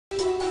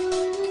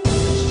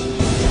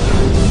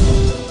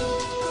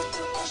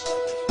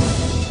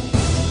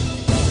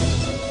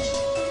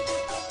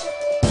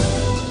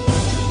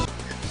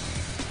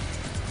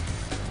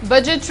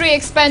Budgetary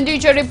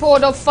expenditure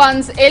report of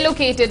funds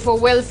allocated for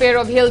welfare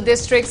of hill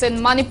districts in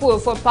Manipur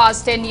for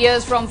past 10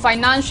 years from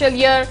financial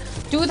year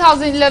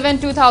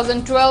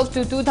 2011-2012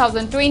 to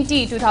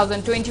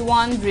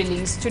 2020-2021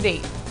 released today.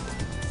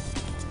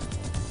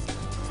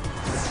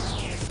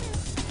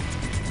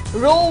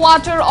 Raw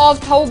water of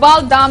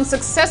Thaubal Dam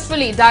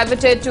successfully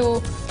diverted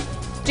to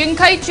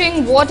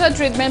Chingkhaiching water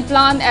treatment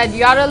plant at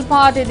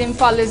Yaralpat in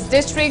Imphal East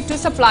district to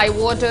supply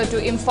water to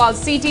Imphal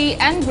city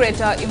and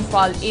greater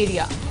Imphal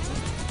area.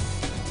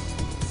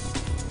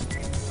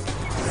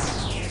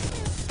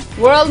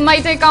 World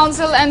Meitei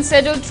Council and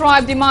Scheduled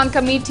Tribe Demand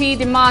Committee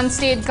demand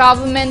state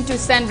government to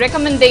send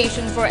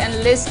recommendation for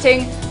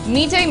enlisting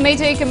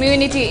Meitei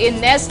community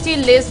in ST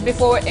list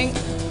before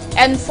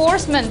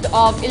enforcement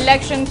of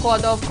election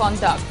code of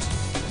conduct.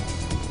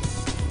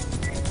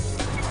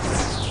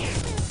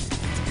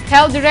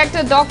 Health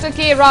Director Dr.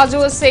 K.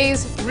 Raju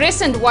says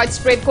recent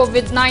widespread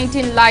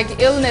COVID-19-like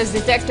illness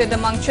detected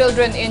among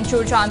children in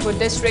Churchandpur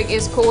district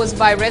is caused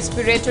by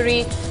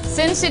respiratory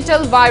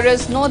syncytial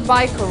virus, not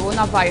by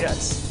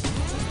coronavirus.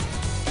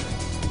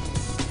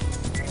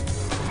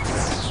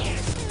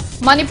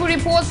 Manipur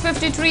reports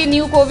 53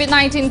 new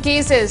COVID-19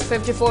 cases,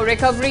 54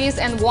 recoveries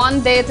and 1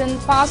 death in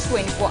past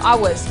 24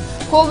 hours.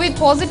 COVID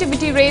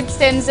positivity rate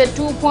stands at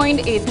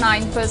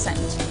 2.89%.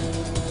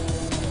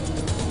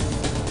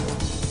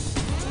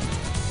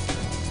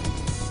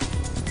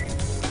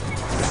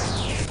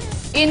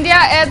 India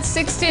adds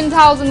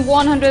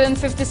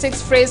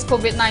 16,156 fresh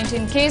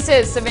COVID-19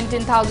 cases,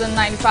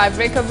 17,095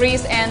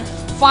 recoveries and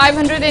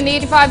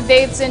 585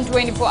 deaths in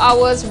 24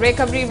 hours.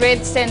 Recovery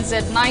rate stands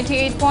at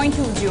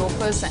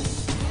 98.20%.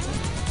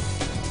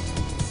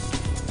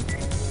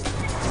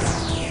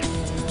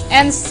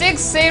 And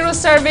 6-0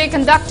 survey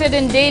conducted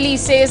in Delhi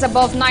says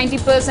above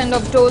 90%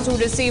 of those who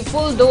receive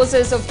full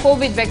doses of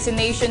COVID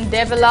vaccination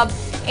develop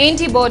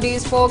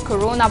antibodies for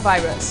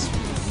coronavirus.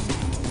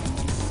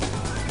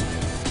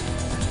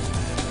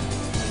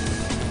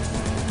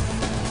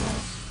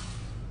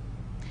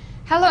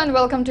 Hello and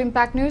welcome to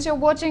Impact News. You're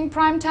watching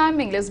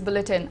Primetime English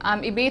Bulletin.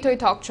 I'm IBETHOI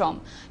THOKCHOM.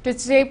 To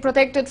stay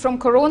protected from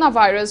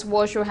coronavirus,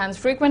 wash your hands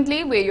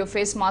frequently, wear your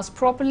face mask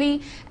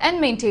properly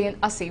and maintain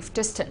a safe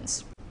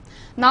distance.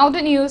 Now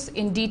the news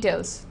in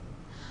details.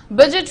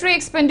 Budgetary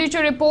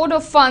expenditure report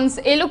of funds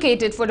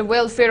allocated for the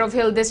welfare of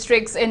hill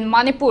districts in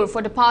Manipur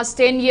for the past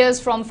 10 years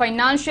from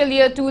financial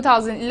year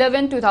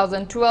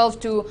 2011-2012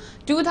 to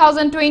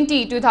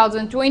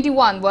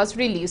 2020-2021 was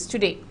released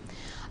today.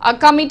 A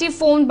committee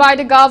formed by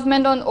the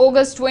government on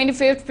August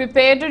 25th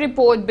prepared a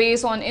report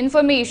based on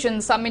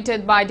information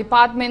submitted by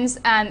departments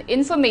and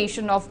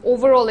information of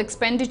overall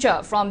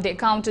expenditure from the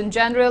Accountant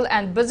General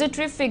and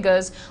budgetary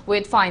figures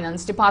with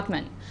Finance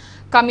Department.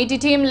 Committee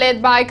team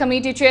led by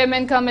Committee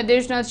Chairman cum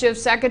Additional Chief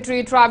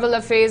Secretary Tribal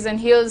Affairs and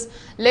Hills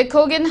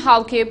Lekhogen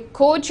Haukip,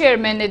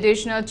 Co-Chairman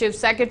Additional Chief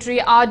Secretary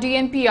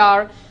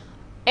RDNPR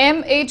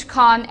M.H.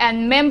 Khan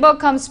and Member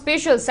cum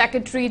Special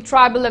Secretary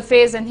Tribal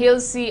Affairs and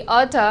Hills C.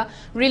 Arta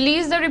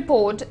released the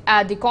report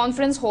at the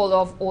Conference Hall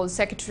of Old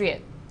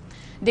Secretariat.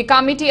 The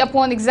committee,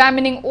 upon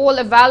examining all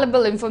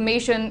available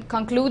information,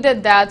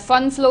 concluded that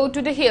fund flow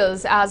to the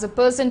hills as a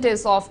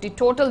percentage of the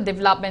total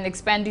development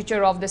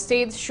expenditure of the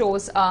state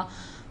shows a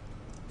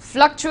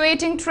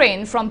fluctuating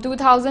trend from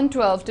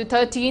 2012 to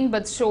 13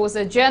 but shows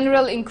a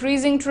general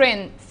increasing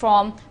trend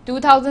from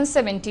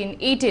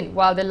 2017-18,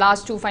 while the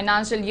last two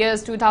financial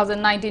years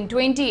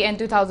 2019-20 and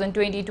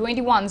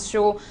 2020-21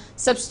 show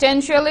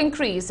substantial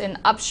increase in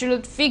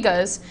absolute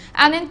figures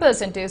and in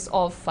percentage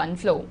of fund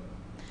flow.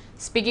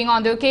 Speaking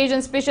on the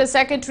occasion, Special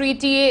Secretary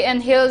TA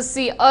and Hills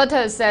C.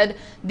 Arthur said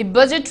the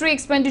budgetary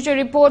expenditure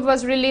report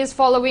was released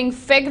following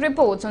fake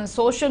reports on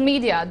social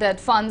media that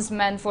funds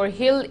meant for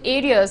hill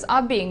areas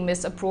are being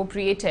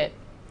misappropriated.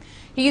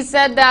 He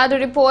said that the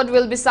report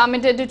will be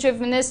submitted to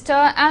Chief Minister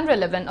and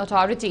relevant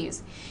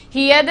authorities.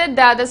 He added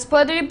that as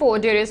per the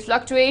report, there is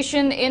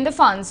fluctuation in the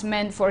funds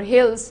meant for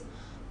hills.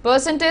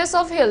 Percentage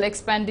of hill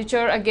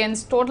expenditure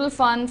against total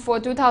fund for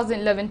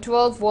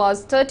 2011-12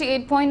 was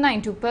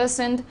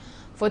 38.92%.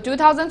 For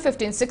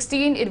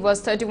 2015-16, it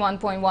was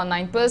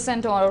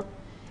 31.19%,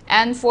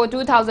 and for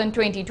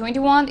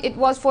 2020-21, it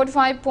was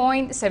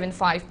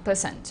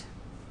 45.75%.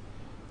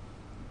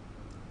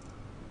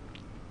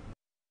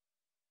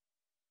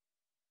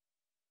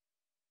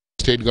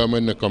 State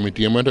government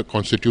committee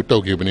constitute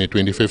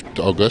 25th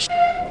August.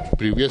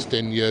 Previous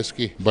 10 years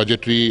की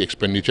budgetary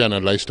expenditure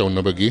analyze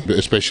होना बगी,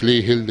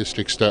 especially hill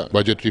districts ता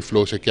budgetary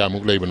flow से क्या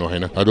मुगलाई बनो है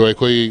ना. अदो एक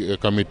कोई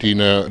committee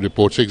ना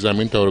report से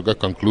examine ताऊगा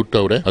conclude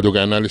ताऊरे. अदो का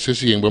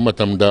analysis ये इंग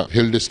बमतम दा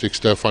hill districts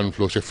ता fund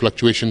flow से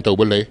fluctuation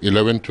ताऊबल ले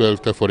 11-12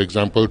 ता for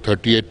example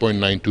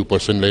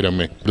 38.92% ले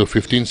रमे. अदो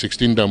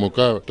 15-16 दा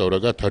मुका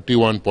ताऊगा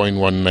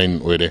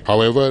 31.19 होरे.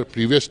 However,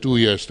 previous 2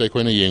 years ता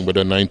कोई ना ये इंग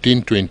बड़ा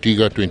 19-20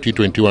 का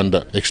 20-21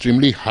 दा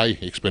extremely high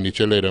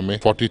expenditure ले रमे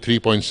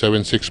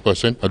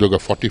 43.76%. अदो का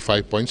 44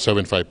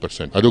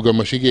 45.75%. Aduga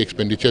mashigi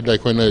expenditure da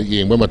koina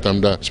yengba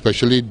matamda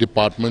especially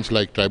departments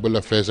like Tribal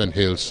Affairs and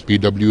Hills,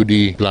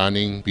 PWD,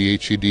 Planning,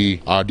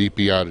 PHED,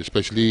 RDPR,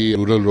 especially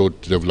Rural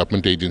Road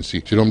Development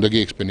Agency.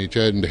 Siromdagi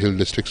expenditure in the hill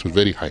districts was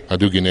very high.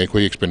 Adugi ne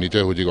koi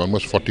expenditure hoji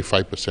almost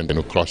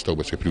 45% crossed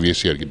over the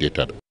previous year ki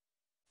data.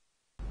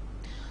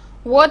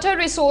 Water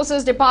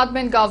Resources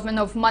Department Government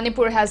of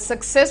Manipur has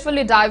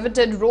successfully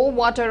diverted raw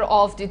water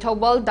of the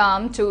Thobal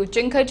Dam to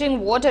Chinkajing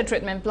Water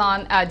Treatment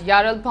Plant at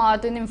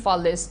Yaralpat in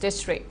Imphal East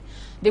District.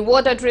 The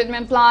water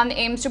treatment plant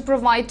aims to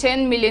provide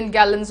 10 million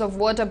gallons of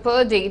water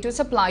per day to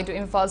supply to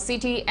Imphal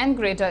City and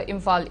Greater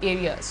Imphal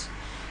areas.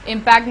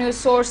 Impact News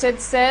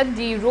sources said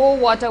the raw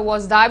water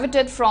was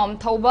diverted from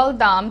Thobal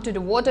Dam to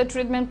the water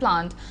treatment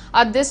plant,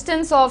 a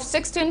distance of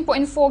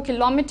 16.4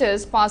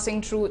 kilometers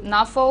passing through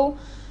Nafo,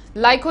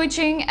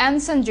 Laikoiching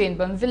and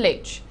Sanjainbam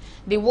village.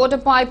 The water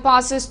pipe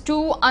passes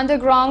 2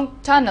 underground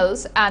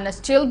tunnels and a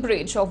steel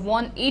bridge of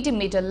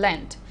 180-meter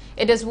length.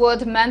 It is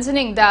worth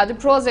mentioning that the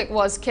project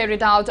was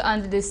carried out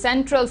under the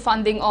central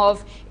funding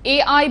of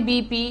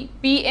AIBP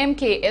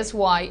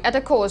PMKSY at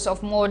a cost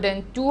of more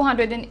than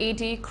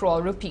 280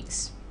 crore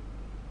rupees.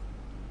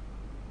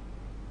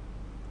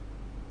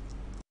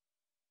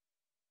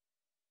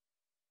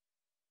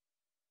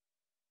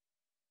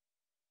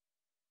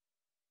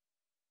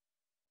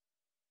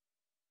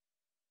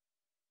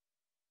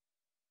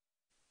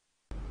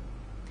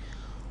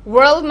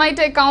 World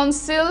Meitei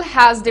Council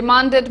has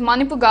demanded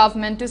Manipur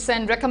government to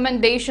send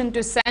recommendation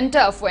to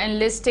Center for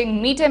enlisting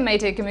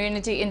Meitei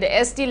community in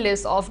the ST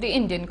list of the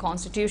Indian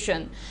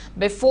Constitution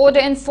before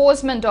the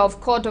enforcement of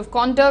Code of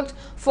Conduct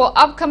for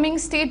upcoming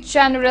State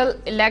General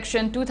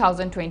Election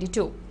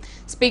 2022.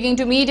 Speaking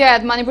to media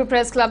at Manipur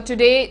Press Club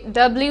today,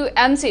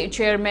 WMC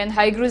Chairman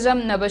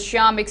Haigruzam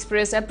Nabashyam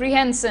expressed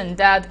apprehension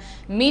that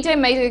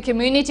Meitei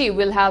community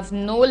will have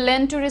no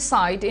land to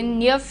reside in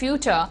near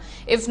future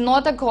if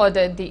not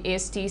accorded the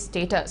ST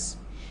status.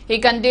 He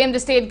condemned the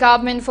state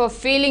government for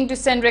failing to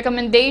send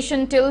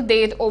recommendation till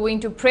date owing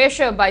to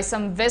pressure by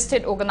some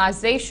vested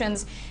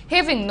organizations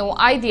having no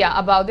idea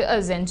about the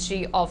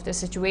urgency of the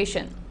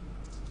situation.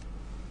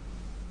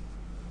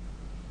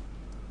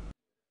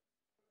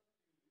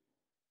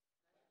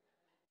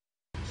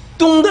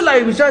 Tung the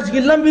life such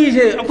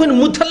Lambi, upon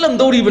Mutalam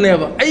Dori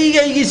Beneva, I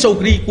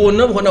Sokri,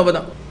 Kona,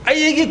 Honavada.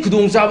 I get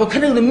Kudung Sava,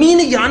 Kanan, the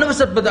meaning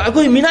Yanavas, but I go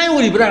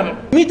Minai Brava.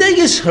 Meetay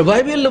is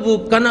survival of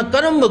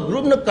Kanakarama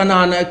group of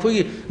Kanana,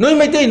 no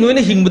Meitei, no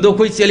anything but the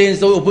quick challenge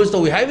so opposed to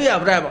we have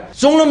a brava.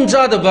 Sonam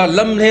Zadava,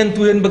 Lamhen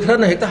to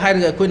Bakana, Hector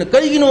Hire, Queen,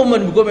 Kaino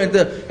man, government,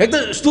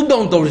 Hector stoop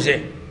down to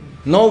say.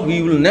 No,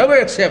 we will never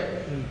accept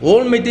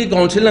all Meitei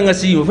Council and a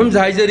sea from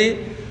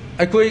Zizeri.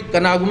 I quit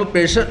Kanaguma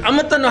pressure.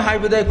 Amatana high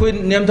with I quit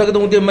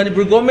Namtaka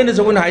Manipur government is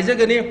open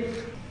Hijackani.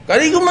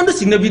 Kariguman the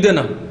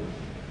Sinabidana.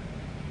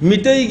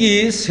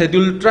 Meitei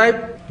scheduled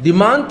tribe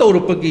demand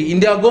Taurupaki,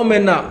 India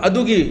government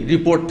Adugi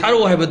report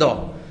Taro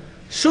Habada.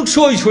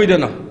 Suksho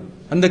Swedana.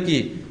 And the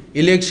key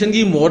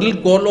election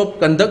model call of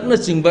conduct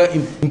nothing by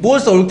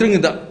imposed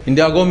altering the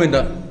India government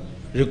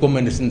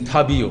recommendation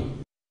Tabio.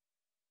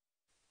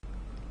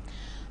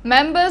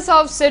 Members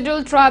of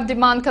Scheduled Tribe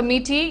Demand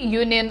Committee,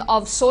 Union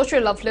of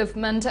Social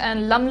Upliftment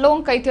and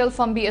Lamlong Kaitel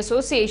Fambi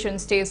Association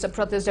staged a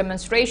protest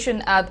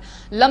demonstration at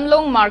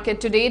Lamlong Market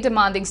today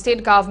demanding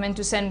state government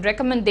to send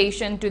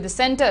recommendation to the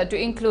centre to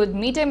include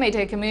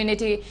Meitei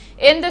community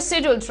in the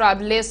Scheduled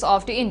Tribe list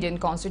of the Indian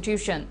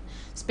Constitution.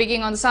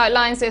 Speaking on the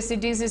sidelines,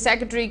 SCDC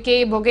Secretary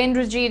K.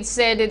 Bhogendrajit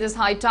said it is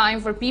high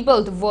time for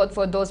people to vote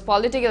for those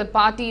political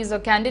parties or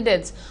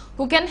candidates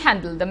who can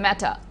handle the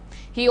matter.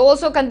 He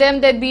also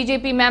condemned that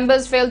BJP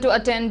members failed to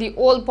attend the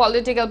all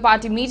political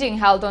party meeting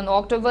held on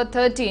October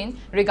 13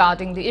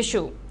 regarding the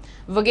issue.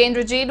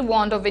 Bhogendrajit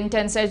warned of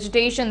intense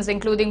agitations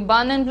including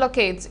ban and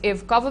blockades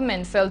if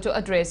government failed to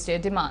address their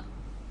demand.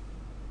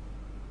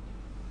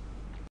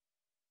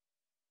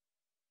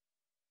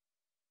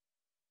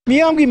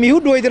 Miamgi mihu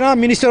doidana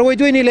minister woi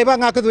doini leba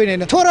ngaka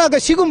doine thora ga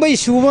sigum bai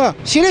suma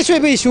serious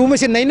bai suma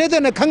se naina da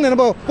na khangna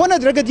ba wana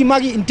draga di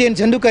magi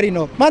intention du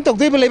karino ma tok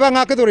doi leba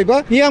ngaka dori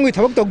ba miamgi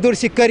thabak tok dor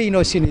si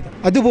karino sini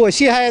adu bo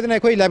si hayadana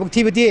koi labak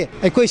thibati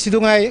ai koi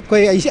sidungai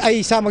koi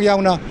ai samag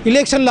yauna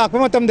election lak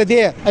ma tam da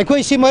de ai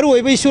koi si maru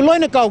oi bai su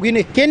loina kaw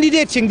gini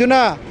candidate sing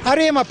duna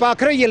are ma pa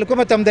khra yel ko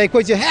ma tam dai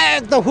koi je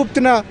hek da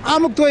huptuna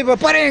amuk toi ba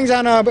pareng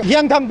jana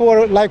yang thang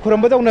bor lai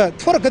khuram ba dona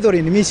thora ka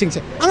dori ni mi sing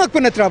se angak pa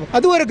natra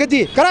adu er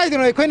gadi karai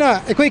dona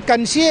I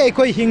kansi I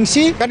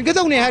hingsi kan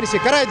gadong ni hari si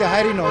karay da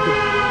hari no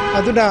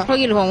aduna ko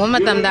gil hongo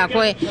matam da ko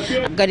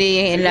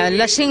gari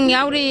lasing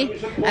yauri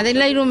adai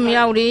lairum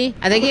yauri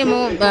adagi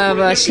mo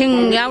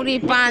sing yauri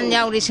pan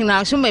yauri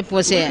singna sumai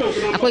pose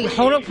akoi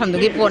haurok pham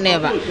gi po ne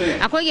ba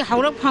akoi gi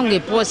haurok pham gi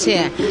po se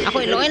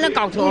akoi loina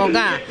kaw tho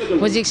ga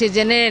hojik se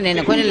jene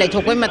ne ko ne lai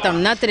thokoi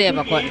matam na tre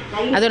ba ko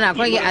aduna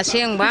akoi gi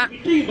aseng ba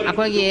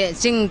akoi gi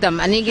sing tam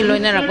ani gi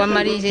loina ra ko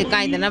mari se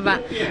kai da na ba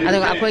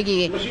adu akoi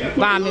gi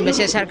ba mi me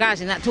se sarkar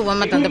se na thu ma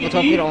matam da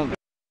puthok pi ro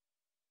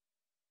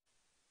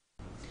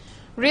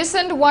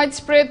Recent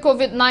widespread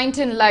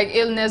COVID-19-like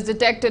illness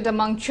detected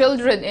among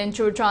children in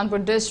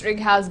Churachandpur district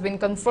has been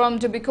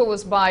confirmed to be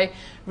caused by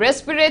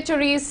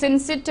respiratory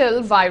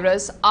syncytial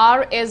virus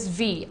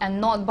 (RSV) and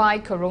not by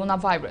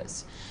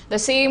coronavirus. The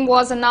same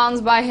was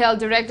announced by Health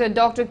Director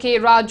Dr. K.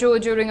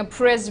 Raju during a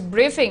press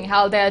briefing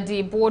held at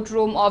the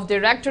boardroom of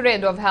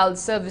Directorate of Health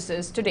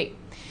Services today.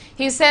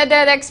 He said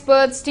that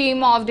experts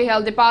team of the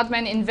Health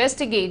Department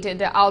investigated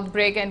the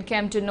outbreak and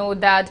came to know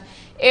that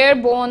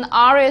airborne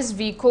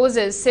RSV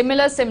causes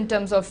similar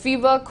symptoms of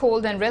fever,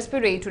 cold and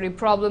respiratory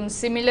problems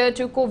similar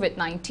to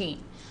COVID-19.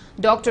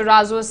 Dr.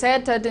 Razo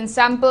said 13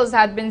 samples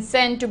had been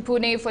sent to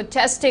Pune for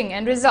testing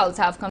and results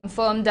have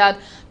confirmed that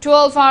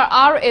 12 are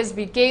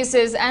RSV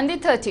cases and the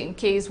 13th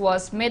case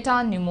was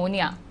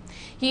metapneumonia.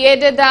 He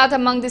added that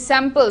among the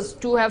samples,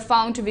 2 have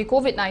found to be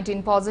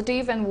COVID-19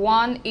 positive and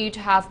 1 each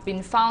have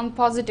been found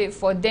positive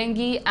for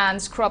dengue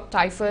and scrub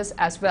typhus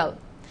as well.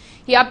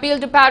 He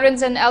appealed to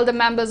parents and elder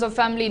members of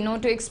family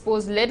not to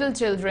expose little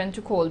children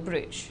to cold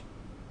breach.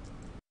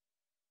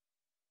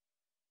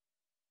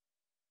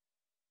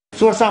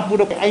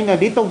 Churachandpur aina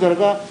di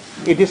tawjarga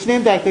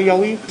additional director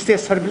yawi state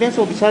surveillance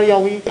officer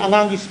yawi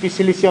angangi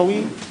specialist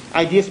yawi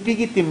IDSP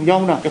ki team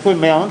yauna ekoi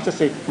mayam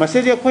chase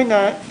message ekoi na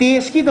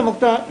test ki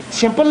damakta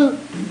sample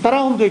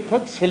taram doi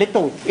thak select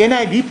taw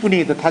NIB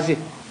Pune da thaje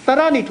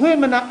tarani thoi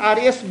mana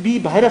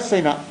RSV virus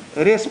saina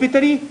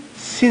respiratory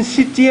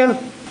syncytial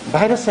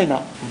virus saina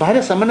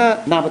virus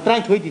amana na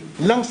batrai thoi di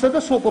lungs da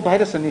soko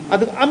virus ani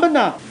adu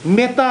amana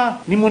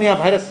metapneumonia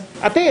virus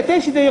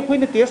ate sida ekoi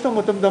na test tong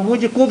matam da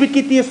moji covid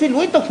ki test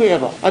loi tak thoi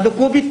aba adu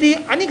covid ti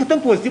ani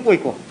khatang positive oi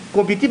ko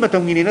covid ti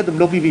matang ni na dum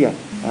lobi biya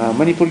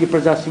Manipur ki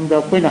praja sing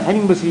da koi na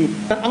haning basi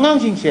angang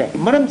sing se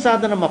maram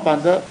sadana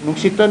mapanda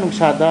nuksita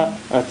nuksada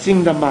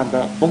sing da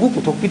manda bogu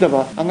puthok pi da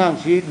ba angang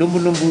si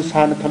lumbu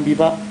sana thambi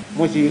ba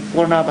moji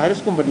corona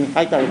virus company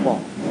hai tai ko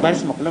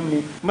virus maklam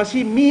ni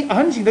masi mi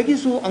ahan sing da ki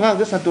su angang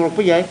da satorok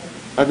pa yai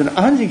aduna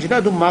ahan sing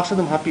sida dum mask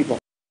dum happy ba.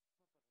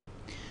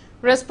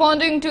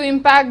 Responding to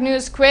Impact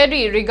News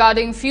query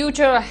regarding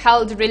future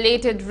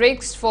health-related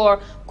risks for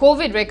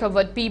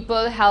COVID-recovered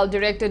people, Health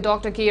Director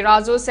Dr. K.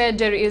 Razo said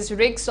there is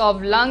risks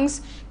of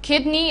lungs,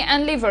 kidney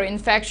and liver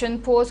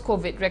infection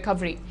post-COVID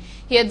recovery.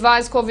 He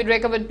advised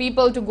COVID-recovered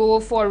people to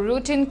go for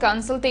routine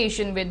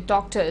consultation with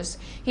doctors.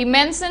 He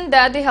mentioned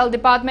that the Health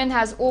Department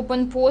has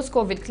opened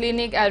post-COVID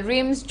clinic at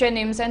RIMS,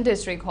 Jenims and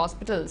district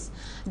hospitals.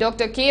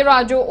 Dr. K.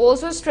 Raju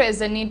also stressed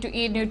the need to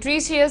eat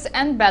nutritious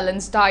and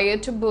balanced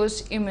diet to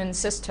boost immune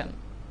system.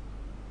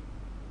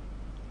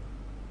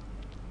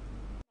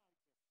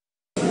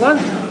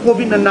 Once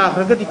COVID na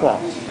khagati ko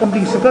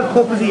complete sugar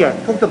khopji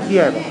thok tak ji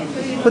hai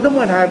khudam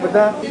wan hai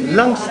bada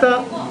lungs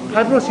ta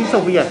fibrosis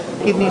ho gaya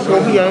kidney ho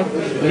gaya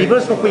liver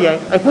ho gaya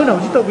ai phone ho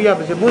ji to gaya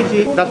ba moi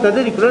ji doctor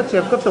de regular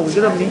check up to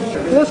ji ram ni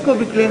post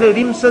covid clinic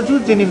rim saju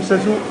jenim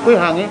saju koi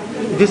hange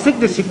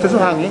district ta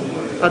su hange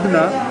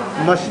aduna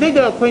masne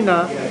da koi na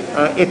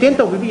attend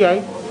to bi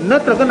ai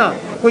natragana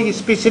koi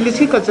specialist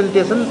ki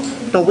consultation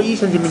to bi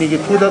sanjimini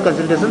ji through the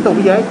consultation to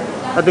bi ai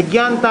ad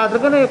gyan ta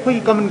dragana koi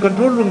common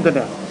control room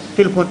da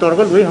telephone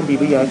torgal loi hambi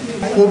bi ai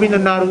covid na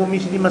naru mi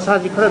sidi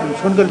massage khara dum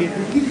songali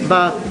ba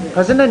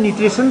phajana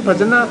nutrition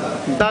phajana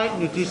diet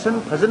nutrition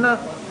phajana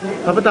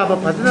phabata ba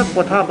phajana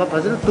potha ba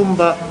phajana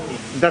tumba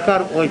dakar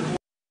oi.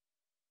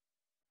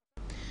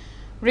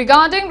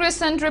 Regarding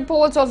recent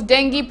reports of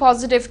dengue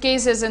positive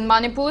cases in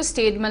Manipur,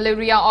 State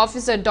Malaria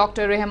Officer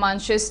Dr. Rehman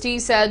Shisti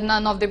said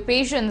none of the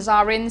patients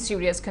are in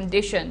serious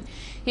condition.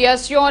 He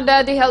assured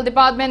that the Health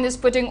Department is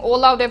putting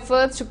all-out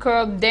efforts to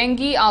curb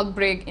dengue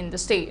outbreak in the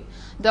state.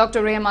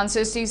 Dr. Rehman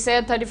Shisti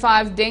said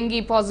 35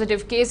 dengue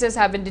positive cases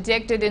have been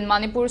detected in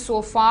Manipur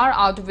so far,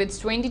 out of which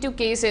 22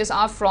 cases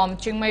are from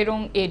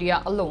Chingmairong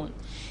area alone.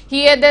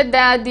 He added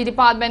that the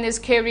department is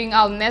carrying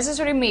out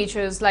necessary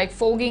measures like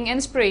fogging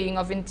and spraying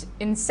of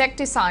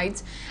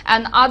insecticides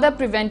and other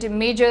preventive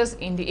measures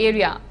in the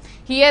area.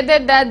 He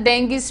added that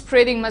dengue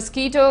spreading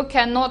mosquito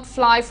cannot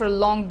fly for a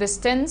long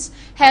distance,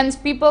 hence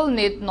people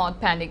need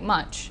not panic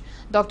much.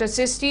 Dr.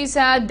 Sisti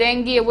said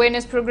dengue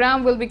awareness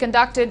program will be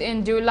conducted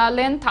in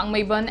Dulalen,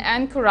 Thangmaiban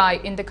and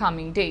Kurai in the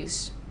coming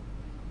days.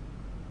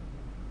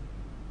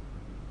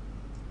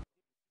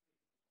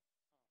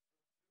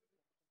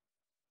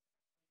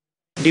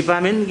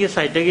 Department ki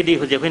side tagi di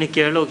hoje khone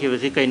care lo ki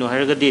basi kaino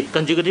haraga di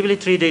consecutively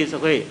 3 days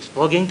akoi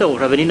fogging to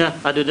rabanina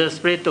adu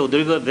spread to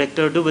duriba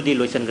vector du badi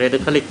lotion grade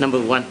khalik number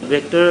 1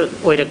 vector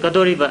oira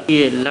kadori ba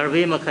e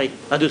larvae makai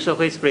adu so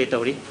khoi spray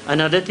tawri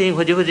another thing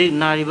hoje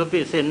nari ba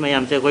patient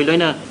mayam se khoi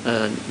loina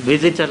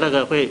visit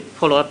chalaga khoi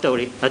follow up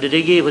tawri adu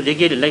degi hoje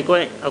ki lai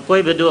koi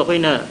akoi bedu akoi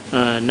na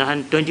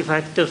nahan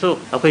 25 to so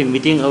akoi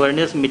meeting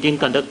awareness meeting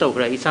conduct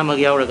tawra isama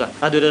yauraga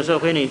adu da so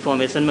khoi na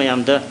information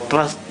mayam da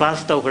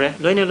pass tawra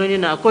loina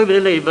na akoi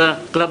be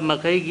club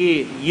makai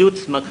gi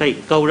youths makai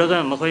kauraga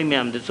makai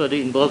myam de so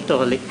involved to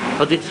hole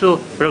hodik so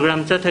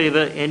program cha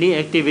thariba any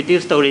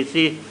activities story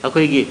si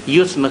akoi gi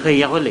youths makai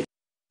ya hole.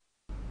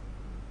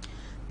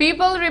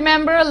 People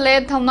remember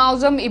late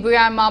THOKCHOM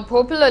Ibuyama,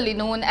 popularly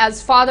known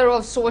as father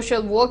of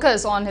social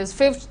workers, on his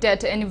 5th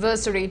death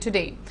anniversary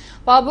today.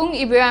 Pabung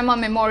Ibeama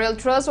Memorial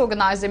Trust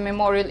organized a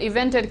memorial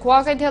event at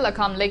Kwakaithel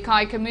Akham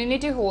Lekai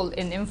Community Hall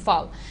in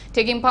Imphal.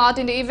 Taking part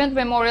in the event,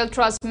 Memorial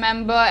Trust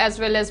member as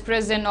well as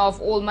president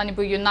of All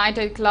Manipur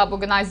United Club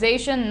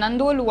organization,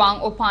 Nando Luang,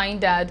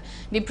 opined that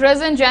the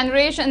present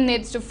generation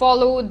needs to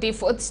follow the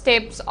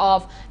footsteps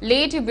of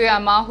late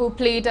Ibeama, who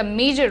played a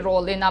major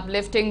role in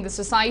uplifting the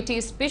society,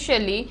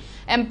 especially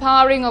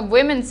empowering of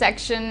women's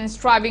section and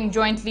striving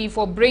jointly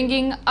for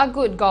bringing a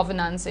good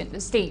governance in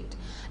the state.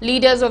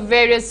 Leaders of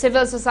various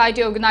civil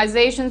society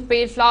organizations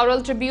paid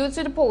floral tributes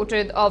to the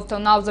portrait of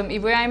THOKCHOM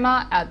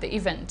Ibeama at the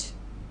event.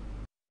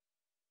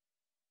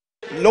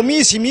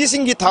 Lomi simi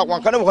singi thak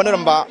wangkana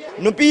bhonoramba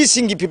nupi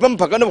singi pipam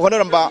phakana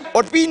bhonoramba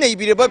otpi nei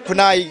biraba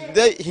khunai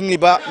de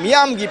hingliba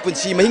miyam gi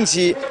punsi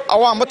mahingsi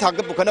awam thak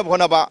da bukhana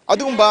bhonaba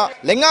adumba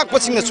lengak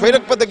pasing na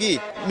soirak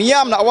padagi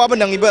miyam na awaba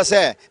nangiba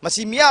se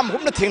masi miyam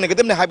humna thengna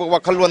gadamne haiba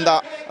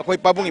wakhalwanda akoi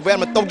pabung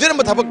ibayam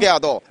tawjeramba thabak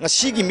kya do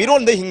ngasi gi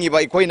miron de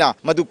hingiba ikoina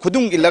madu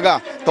khudung ilaga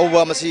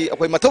tawba masi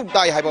akoi mathau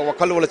tai haiba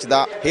wakhalwala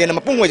chida hena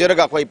mapung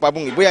wajaraga akoi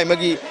pabung ibayam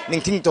magi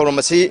ningthing torom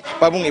masi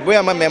pabung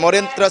ibayam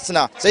memorial trust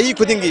na sahi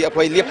khudingi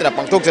akoi lepna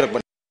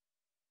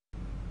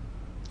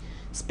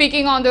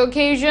Speaking on the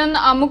occasion,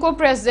 Amuko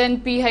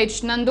President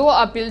P.H. Nando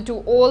appealed to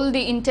all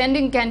the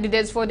intending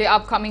candidates for the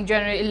upcoming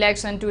general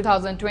election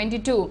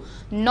 2022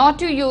 not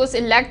to use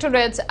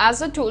electorates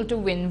as a tool to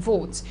win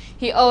votes.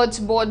 He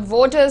urged both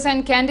voters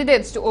and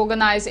candidates to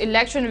organize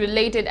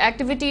election-related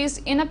activities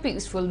in a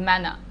peaceful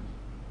manner.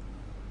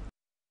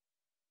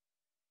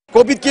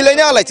 COVID ki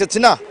laina lai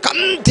chachina kam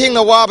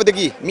thengna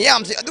wabadagi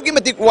miyam si adugi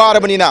matik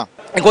warabanina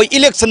akoi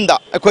election da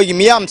akoi gi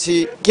miyam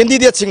si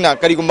candidate singna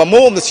karigumba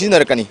mom da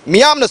sinarakani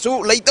miyam na su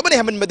laitabane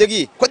haman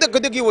badagi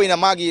kodagi oina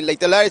magi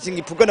laitalai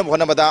singi phukana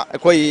bhonabada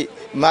akoi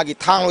magi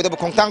thangloida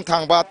khongtang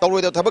thangba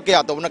tawloida thabak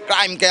kya tawna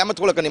crime kya ma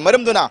tholakani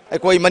maramduna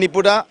akoi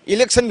manipur da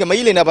election ga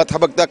mai lena ba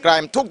thabak da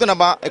crime thokdana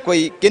ba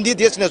akoi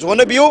candidates na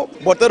zona biu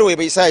voter oi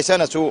ba isa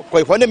na su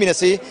koi phone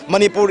minasi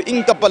manipur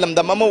ing kapalam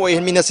da mama oi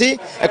minasi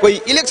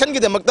akoi election gi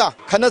damakta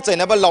khana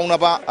chainaba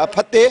launaba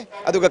phatte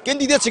aduga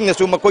candidates sing na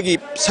su makoi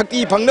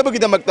sakti phangnaba gi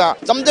damakta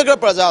Samjagra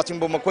Praja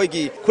Simbo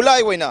Makoigi,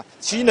 Kulai Wena,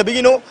 Sina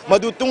Bigino,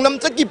 Madu Tunglam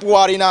Taki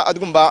Puarina,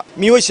 Adgumba,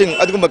 Mioising,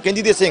 Adgumba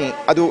Candidate Sing,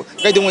 Adu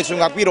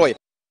Kaidunga Piroi.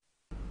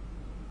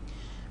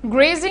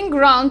 Grazing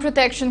Ground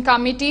Protection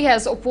Committee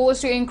has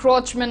opposed to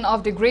encroachment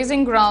of the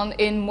grazing ground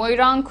in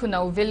Moirang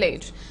Kunau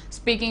village.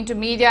 Speaking to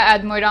media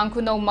at Moirang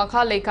Kunau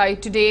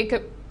Makhalekai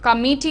today,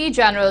 Committee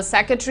General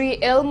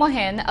Secretary El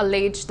Mohen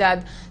alleged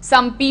that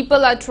some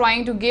people are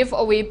trying to give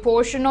away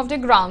portion of the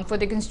ground for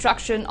the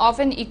construction of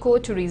an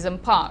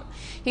ecotourism park.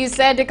 He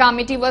said the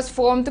committee was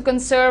formed to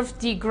conserve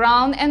the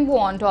ground and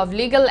warned of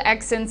legal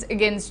actions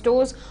against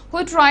those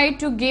who try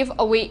to give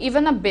away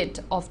even a bit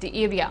of the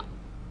area.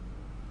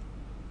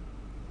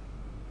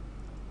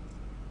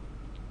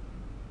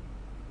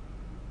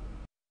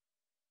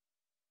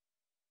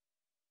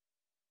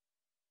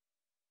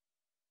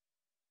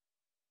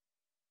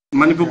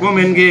 Manipur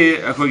government ge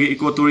akhoi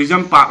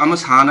ecotourism park ama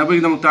sana ba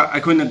idamta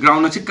akhoi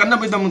ground achi kanna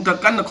ba idamta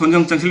kanna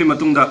khonjang changsili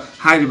matungda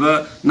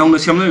hairiba nongna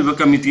semlaiba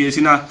committee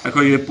asina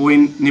akhoi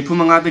point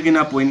nifumanga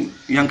dagina point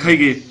yankhai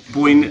ge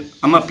point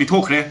ama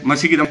pithokre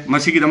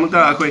masigi damta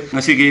akhoi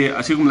ngasigi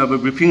asigumla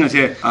briefing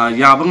ase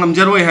yaba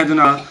ngamjaroi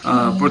haduna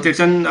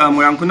protection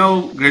moyang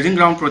kunau grazing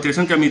ground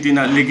protection committee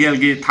na legal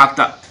ge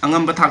thakta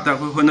angamba thakta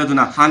khoi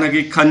honaduna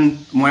hanagi khan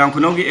moyang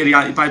kunau ge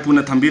area ipai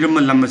puna thambiram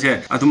lamase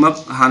aduma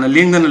hana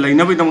lengdana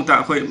lainaba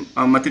idamta akhoi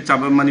Matik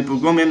Chaba Manipur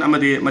government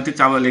amadi Matik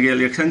Chaba legal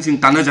elections in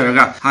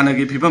Tanajaraga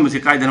Hanagi Pipam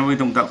Sikai Dana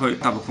Koi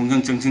Tabakung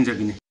Changing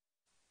Jagini.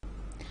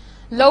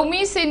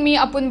 Lomi Sinmi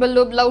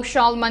Apunbalub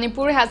Laushal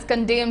Manipur has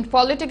condemned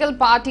political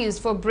parties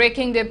for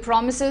breaking their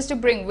promises to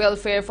bring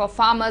welfare for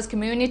farmers'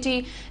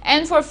 community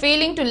and for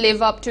failing to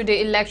live up to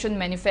the election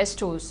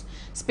manifestos.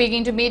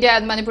 Speaking to media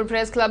at Manipur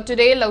Press Club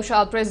today,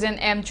 Laushal President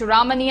M.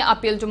 Churamani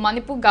appealed to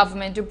Manipur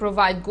government to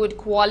provide good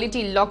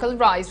quality local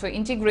rice for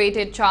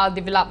integrated child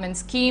development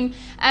scheme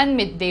and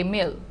midday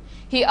meal.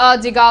 He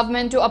urged the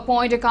government to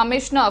appoint a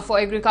commissioner for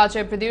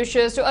agriculture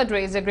producers to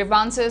address the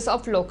grievances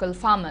of local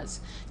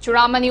farmers.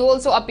 Churamani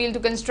also appealed to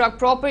construct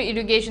proper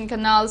irrigation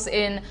canals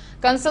in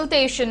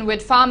consultation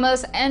with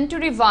farmers and to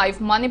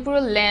revive Manipur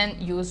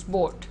Land Use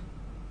Board.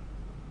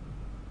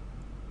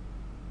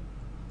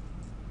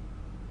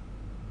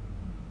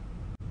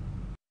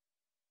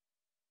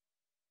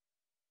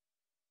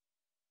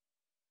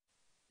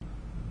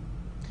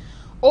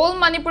 All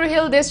Manipur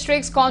Hill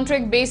District's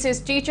Contract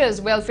Basis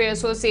Teachers Welfare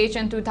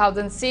Association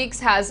 2006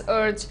 has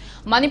urged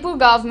Manipur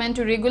government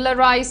to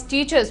regularize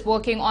teachers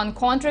working on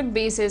contract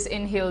basis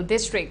in hill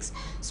districts.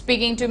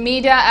 Speaking to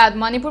media at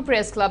Manipur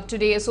Press Club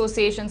today,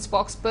 association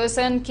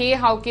spokesperson K.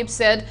 Haukip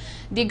said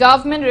the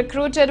government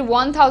recruited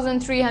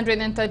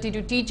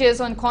 1,332 teachers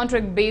on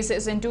contract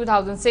basis in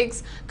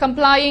 2006,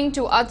 complying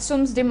to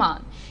ATSUM's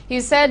demand. He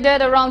said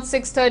that around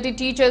 630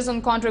 teachers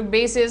on contract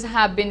basis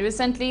have been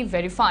recently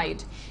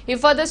verified. He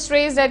further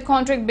stressed that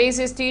contract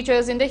basis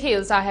teachers in the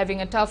hills are having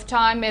a tough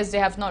time as they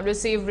have not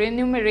received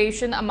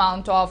remuneration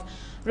amount of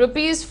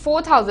Rs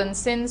 4,000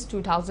 since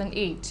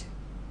 2008.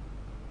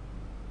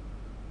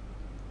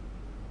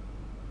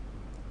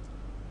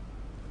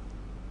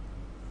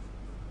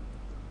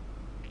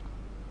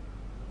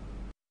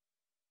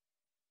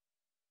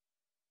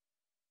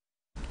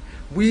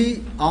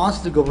 We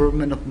ask the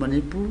government of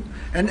Manipur,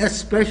 and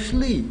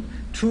especially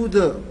through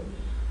the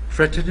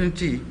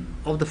fraternity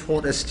of the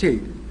Fourth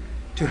Estate,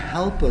 to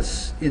help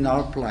us in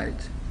our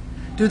plight,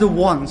 to the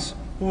ones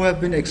who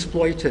have been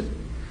exploited,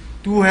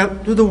 to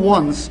the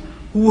ones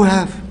who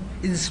have,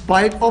 in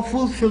spite of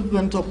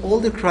fulfillment of all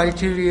the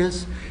criteria,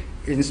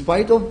 in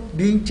spite of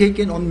being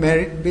taken on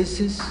merit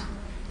basis,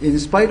 in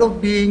spite of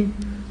being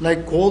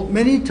called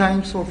many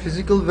times for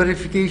physical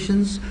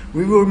verifications,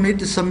 we were made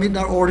to submit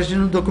our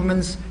original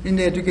documents in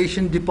the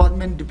education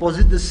department,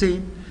 deposit the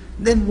same.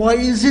 Then why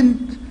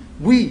isn't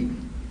we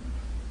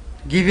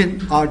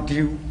given our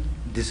due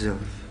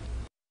deserve?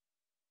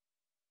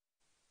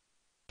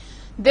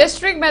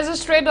 District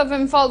Magistrate of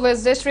Imphal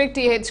West District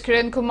T.H.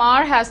 Kiran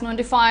Kumar has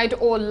notified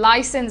all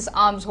licensed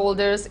arms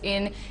holders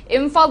in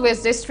Imphal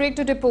West District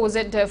to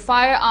deposit their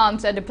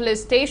firearms at the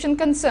police station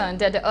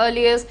concerned at the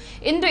earliest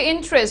in the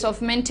interest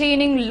of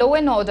maintaining law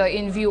and order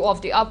in view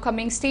of the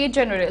upcoming state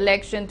general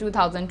election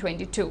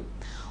 2022.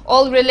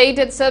 All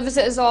related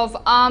services of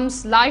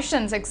arms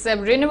license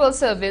except renewal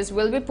service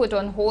will be put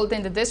on hold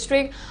in the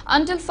district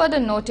until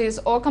further notice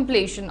or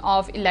completion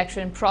of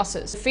election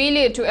process.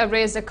 Failure to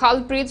arrest the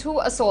culprits who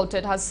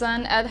assaulted her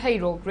son at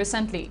Hairok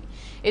recently.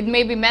 It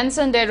may be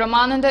mentioned that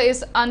Ramananda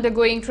is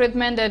undergoing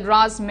treatment at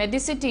Ras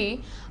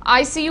Medicity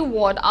ICU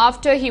ward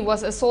after he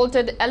was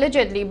assaulted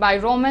allegedly by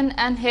Roman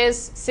and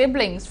his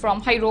siblings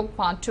from Hairok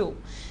Part 2.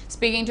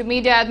 Speaking to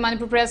media at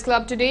Manipur Press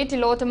Club today,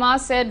 Tilotama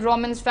said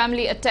Roman's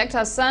family attacked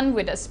her son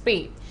with a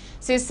spade.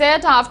 She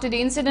said after the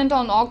incident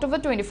on October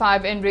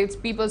 25,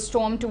 enraged people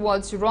stormed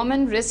towards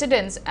Roman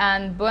residence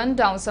and burned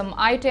down some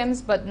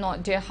items but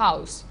not their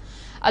house.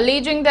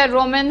 Alleging that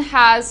Roman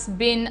has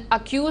been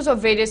accused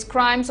of various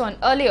crimes on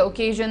earlier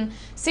occasion,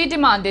 she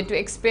demanded to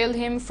expel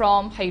him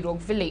from Hairok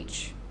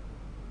village.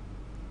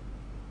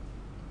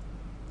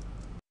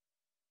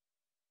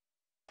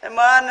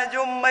 Man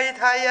yum may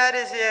thaya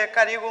is a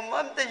carigum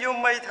the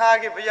yum may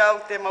tag if you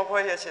out the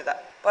Mahoyasida.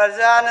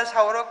 Parzanas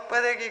Haurok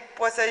Pedagi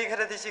Posay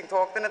Credicing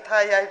talk and a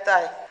tie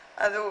tie.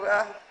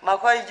 Aduga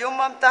Mahoy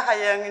Yumam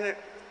Tahayang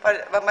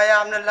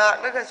Mayam the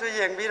Lak, like a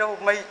swing below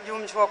my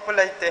yum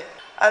chocolate.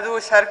 Adu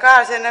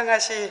Sarkar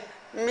Senangasi,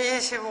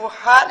 me she who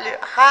hard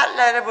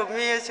letter of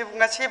me, she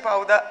won't ship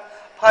out the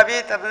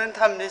Pabit of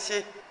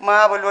Tamnisi,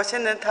 Marble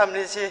Lotion and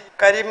Tamnisi,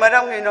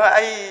 Karimaram,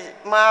 I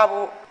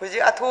Mabu, which is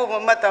at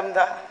home,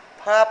 Matamda.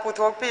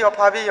 Putopi or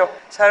Pabio,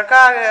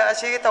 Sarkar, a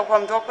sheet of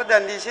one top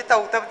than the sheet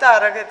out of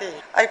Taragati.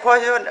 I call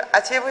you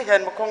a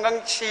chivian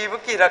Kongang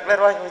Chibuki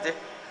Rakleroy.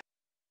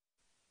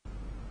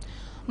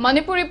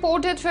 Manipur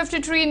reported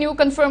 53 new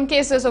confirmed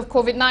cases of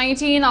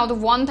COVID-19 out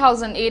of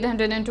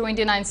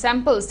 1,829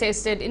 samples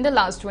tested in the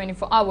last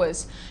 24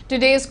 hours.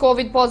 Today's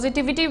COVID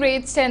positivity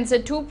rate stands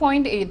at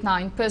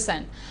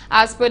 2.89%.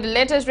 As per the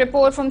latest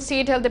report from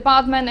State Health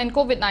Department and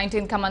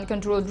COVID-19 Command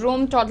Control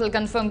Room, total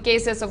confirmed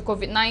cases of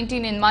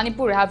COVID-19 in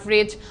Manipur have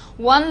reached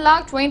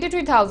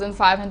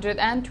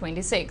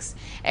 1,23,526.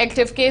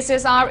 Active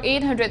cases are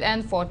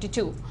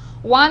 842.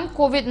 One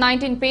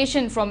COVID-19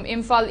 patient from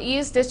Imphal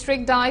East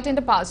District died in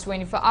the past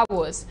 24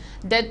 hours.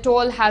 Death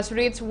toll has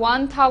reached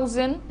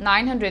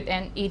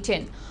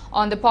 1,918.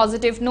 On the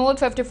positive note,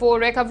 54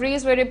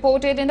 recoveries were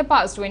reported in the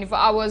past 24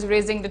 hours,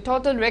 raising the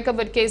total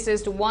recovered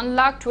cases to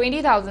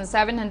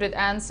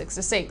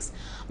 1,20,766.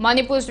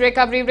 Manipur's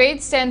recovery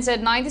rate stands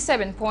at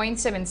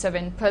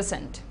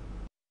 97.77%.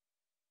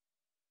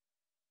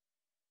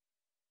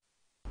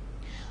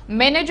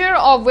 Manager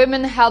of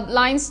Women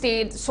Helpline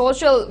State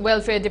Social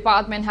Welfare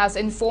Department has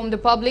informed the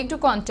public to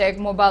contact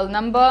mobile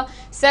number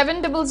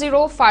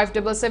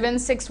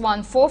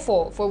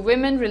 700-577-6144 for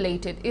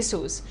women-related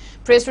issues.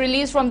 Press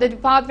release from the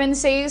department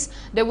says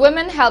the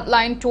Women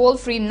Helpline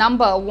toll-free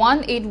number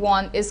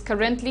 181 is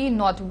currently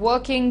not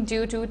working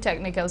due to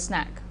technical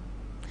snag.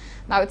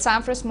 Now it's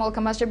time for a small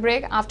commercial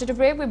break. After the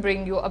break, we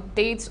bring you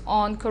updates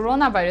on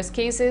coronavirus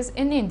cases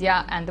in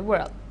India and the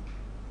world.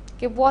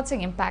 Keep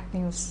watching Impact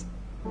News.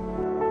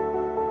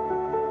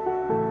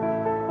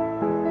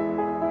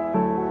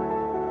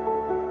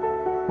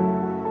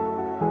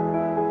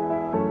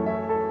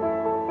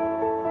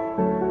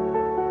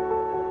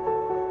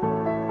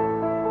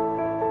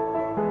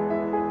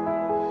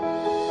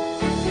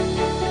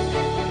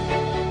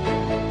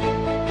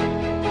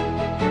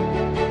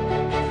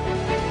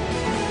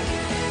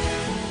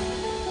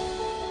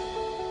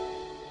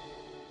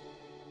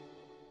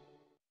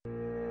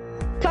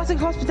 Classic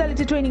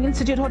Hospitality Training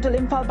Institute Hotel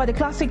Imphal by the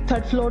Classic,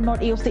 3rd floor,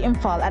 North AOC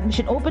Imphal.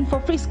 Admission open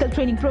for free skill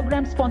training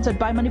program sponsored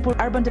by Manipur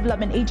Urban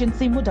Development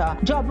Agency MUDA.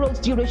 Job roles,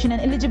 duration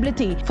and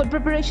eligibility. Food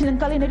preparation and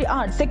culinary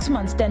arts, 6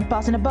 months, 10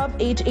 pass and above,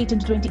 age 18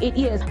 to 28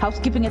 years.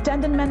 Housekeeping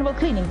attendant, manual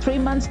cleaning, 3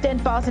 months, 10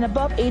 pass and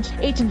above, age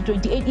 18 to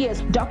 28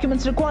 years.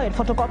 Documents required,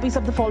 photocopies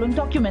of the following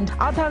document: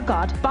 Aadhaar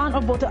card, PAN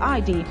or voter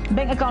ID,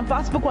 bank account,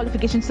 passport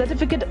qualification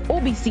certificate,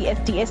 OBC,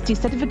 ST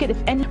certificate if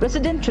any,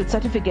 residential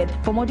certificate.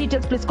 For more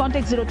details, please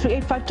contact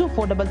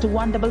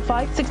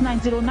 03852422155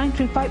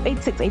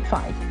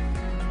 69093588685.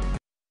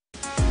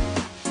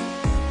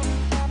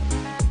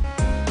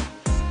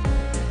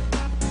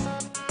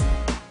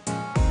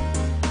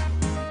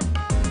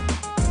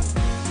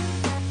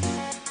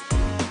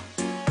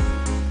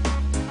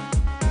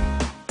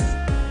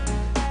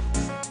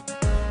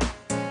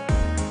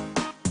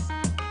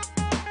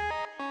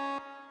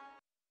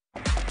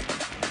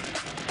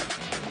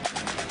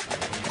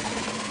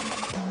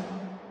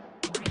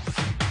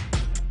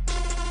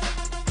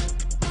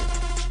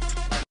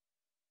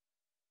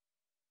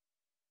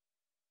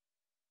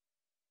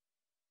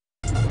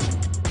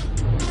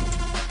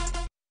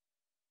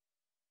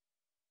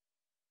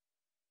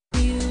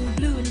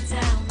 blue in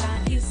town,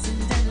 Ron Houston,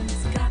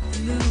 Denham's got the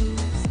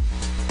moves.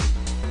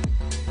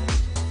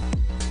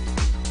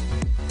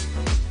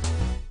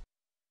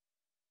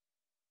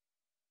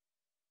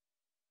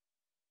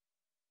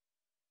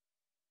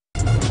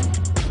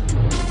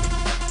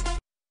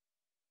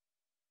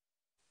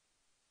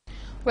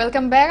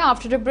 Welcome back.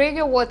 After the break,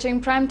 you're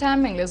watching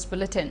Primetime English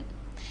Bulletin.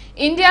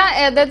 India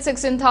added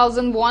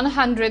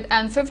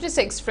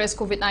 16,156 fresh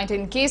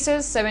COVID-19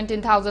 cases,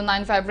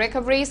 17,095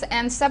 recoveries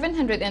and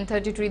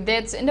 733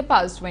 deaths in the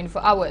past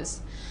 24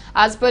 hours.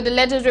 As per the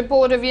latest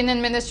report of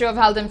Union Ministry of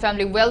Health and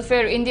Family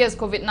Welfare, India's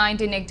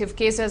COVID-19 active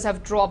cases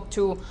have dropped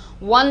to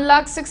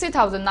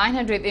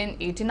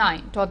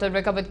 1,60,989. Total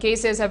recovered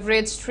cases have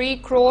reached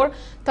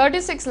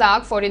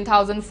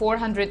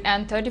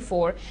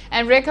 3,36,14,434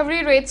 and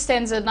recovery rate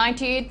stands at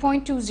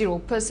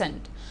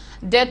 98.20%.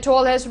 Death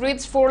toll has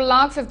reached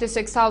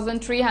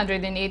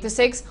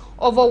 4,56,386.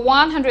 Over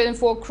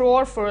 104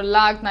 crore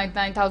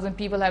 4,99,000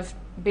 people have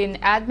been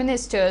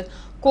administered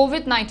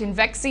COVID-19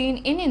 vaccine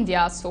in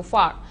India so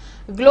far.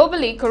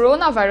 Globally,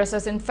 coronavirus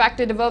has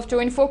infected above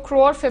 24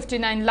 crore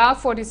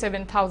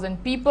 59,47,000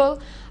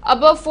 people.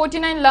 Above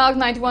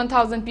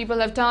 49,91,000 people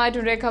have died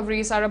and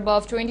recoveries are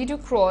above 22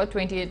 crore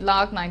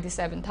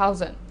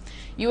 28,97,000.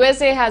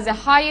 USA has the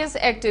highest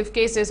active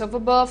cases of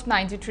above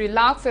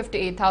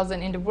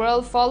 93,58,000 in the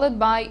world, followed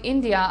by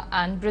India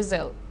and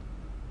Brazil.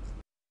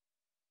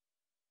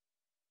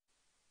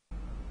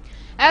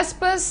 As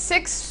per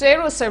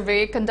 6-Zero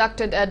survey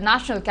conducted at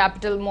National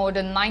Capital, more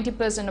than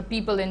 90% of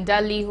people in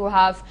Delhi who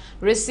have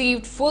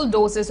received full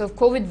doses of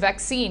COVID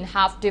vaccine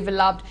have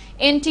developed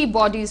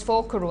antibodies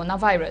for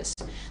coronavirus.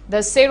 The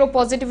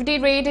seropositivity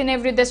rate in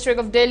every district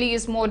of Delhi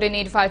is more than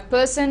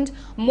 85%.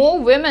 More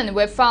women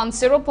were found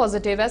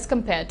seropositive as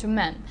compared to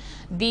men.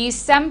 The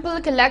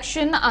sample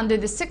collection under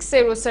the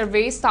 6-Zero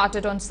survey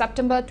started on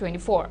September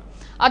 24.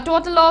 A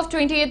total of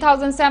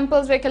 28,000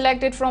 samples were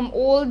collected from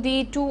all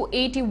the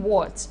 280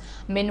 wards.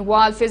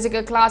 Meanwhile,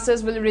 physical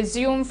classes will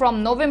resume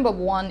from November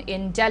 1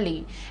 in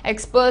Delhi.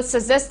 Experts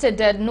suggested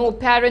that no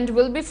parent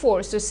will be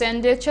forced to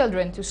send their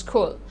children to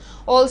school.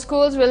 All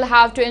schools will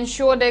have to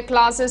ensure their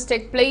classes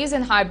take place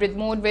in hybrid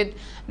mode with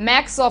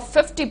max of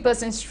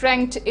 50%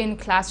 strength in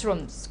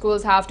classrooms.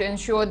 Schools have to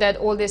ensure that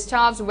all their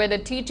staffs, whether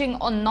teaching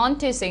or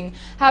non-teaching,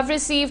 have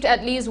received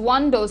at least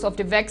one dose of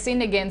the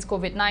vaccine against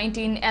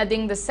COVID-19,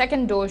 adding the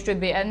second dose should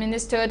be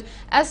administered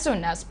as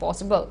soon as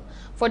possible.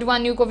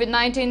 41 new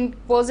COVID-19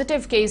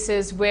 positive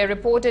cases were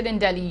reported in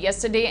Delhi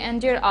yesterday and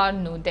there are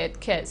no death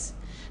cases.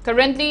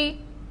 Currently,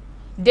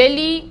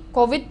 Delhi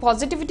COVID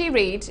positivity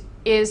rate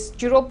is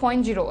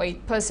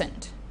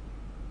 0.08%.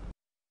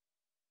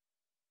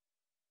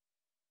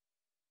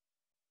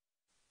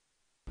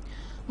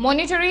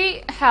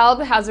 Monetary help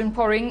has been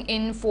pouring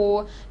in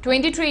for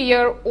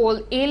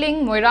 23-year-old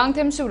ailing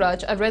Moirangtham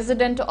Suraj, a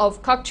resident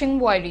of THOKCHOM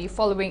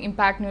following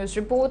Impact News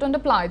report on the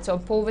plights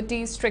of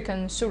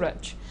poverty-stricken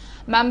Suraj.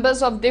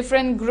 Members of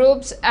different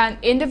groups and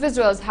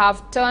individuals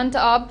have turned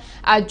up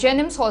at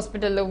Jennings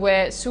Hospital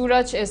where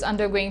Suraj is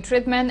undergoing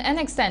treatment and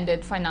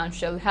extended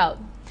financial help.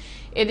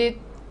 It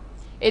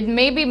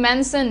may be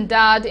mentioned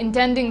that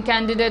intending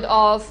candidate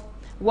of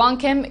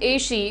Wangkem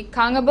Ashi,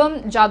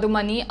 Kangabam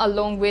Jadumani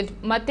along with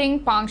Mating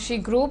Pangshi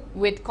group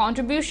with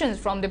contributions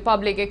from the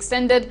public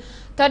extended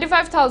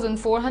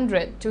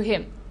 35,400 to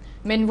him.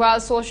 Meanwhile,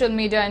 social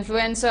media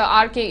influencer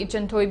RK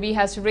Ichantoibi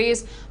has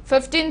raised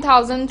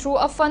 15,000 through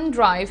a fund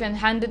drive and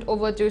handed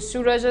over to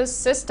Suraj's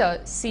sister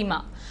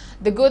Seema.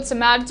 The Good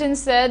Samaritan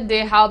said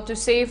they helped to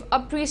save a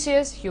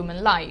precious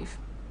human life.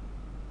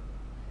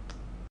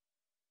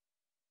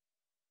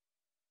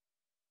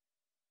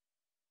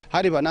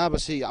 Hariba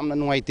anabasi yamna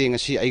nuaite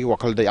ngasi ai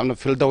wakalda yamna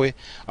feel dawe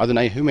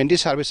aduna humanity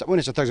service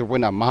abone chatak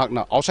japona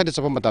mahakna outside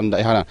chapa matamda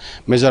ihana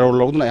major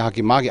loduna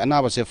ihaki magi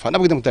anabase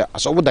fanabigdamta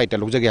asoba daita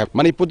lojage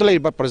Manipur da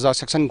leiba praja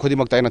section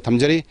khodimakta ina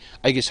thamjari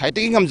aigi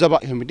site gi ngamjaba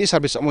humanity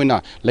service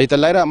amoina leita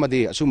laira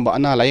amadi asumba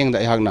ana layeng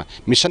da ihagna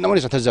mission amani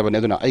chathajabane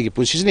aduna aigi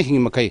punsisini hingi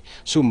makai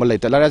sumba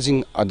leita laira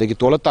jing adagi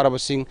tola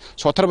tarabasing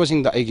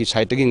sotharabasing da aigi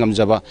site gi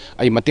ngamjaba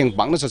ai mateng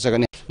pangna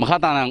chachagani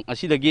makhatana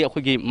asidagi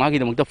akhoi magi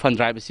damakta fund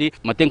drive si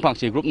mateng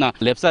pangsi group na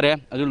lepsa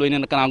adu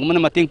loina kanagumana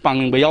mating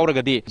pangning ba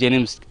yauragadi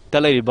Jennings ta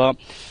leiba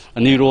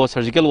neuro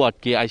surgical ward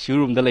ke ICU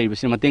room da leiba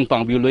sin mating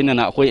pangbiu loina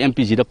na khoi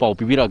MPG da pau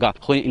pibiraga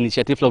khoi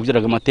initiative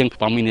lobjaraga mating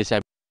pangmine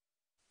sa.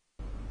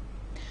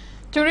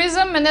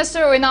 Tourism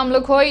Minister Oinam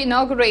Lukhoi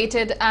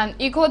inaugurated an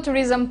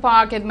eco-tourism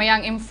park at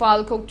Mayang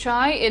Imphal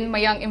Kokchai in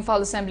Mayang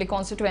Imphal Assembly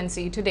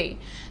constituency today.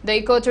 The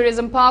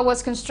eco-tourism park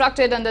was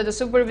constructed under the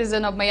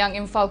supervision of Mayang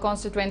Imphal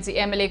constituency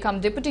MLA cum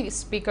Deputy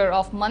Speaker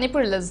of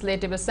Manipur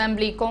Legislative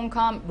Assembly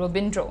Kongkham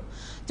Robindro.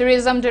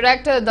 Tourism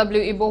Director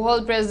W.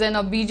 Ibohol, President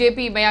of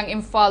BJP Mayang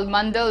Imphal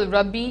Mandal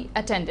Rabi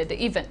attended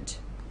the event.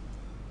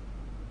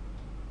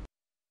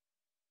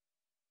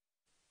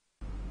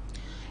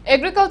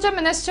 Agriculture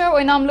Minister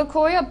Oinam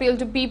Lukhoi appealed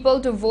to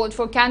people to vote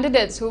for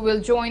candidates who will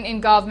join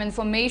in government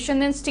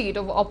formation instead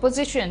of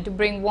opposition to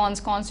bring one's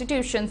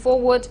constitution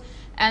forward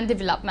and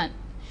development.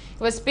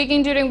 was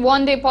speaking during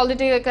one-day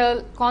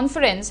political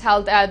conference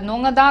held at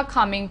Nongada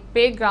Khaming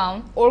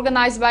Playground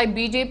organized by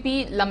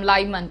BJP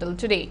Lamlai Mandal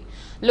today.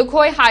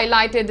 Lukhoi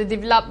highlighted the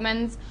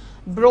developments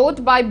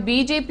brought by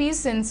BJP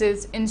since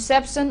its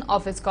inception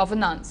of its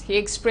governance. He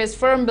expressed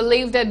firm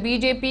belief that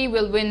BJP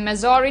will win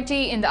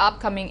majority in the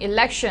upcoming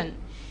election.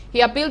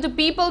 He appealed to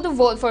people to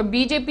vote for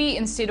BJP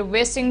instead of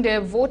wasting their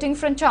voting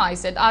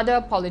franchise at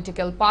other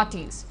political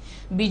parties.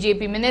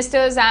 BJP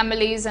ministers,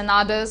 MLAs and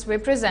others were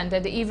present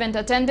at the event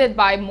attended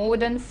by more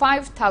than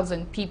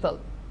 5,000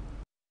 people.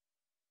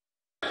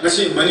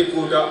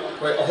 Manipur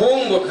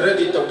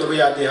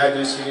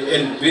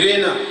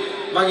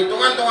magi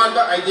tongan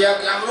ba idea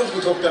kamru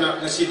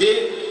puthokna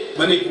ngasidi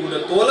Manipur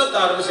tola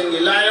tarba singi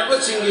lairaba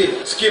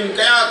singi scheme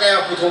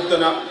kaya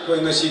puthokna koi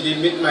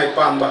ngasidi midnight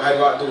pamba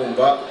haiba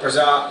dugumba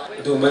praja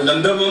du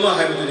landam ma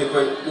haiba du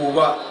koi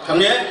uba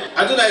thange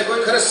aduna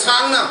koi khara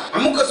sangna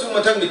amuka su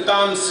mathang di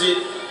tam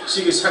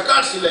sigi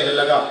sakar si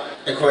laga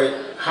koi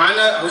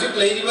hana hojik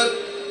leiriba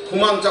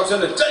kumang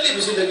chawsan chali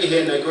bisi dagi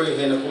hena koi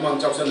hena kumang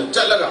chawsan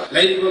chalaga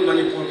leiriba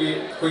Manipur ki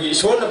koi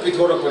isona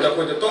pithora koda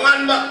koi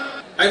tongan ba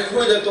I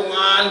quit the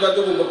Tongan, but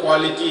the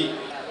quality,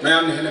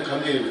 Mam Henna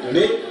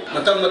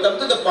Matam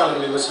to the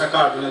parliament was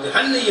Sakar, the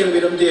Honey and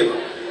Viram Deva.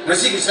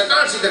 Nasiki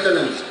Sakar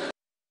Sikatanan.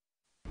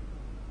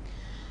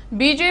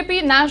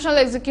 BJP National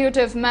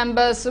Executive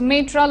Member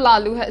Sumitra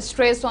Lalu has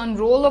stressed on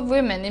role of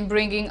women in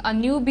bringing a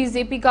new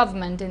BJP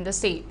government in the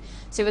state.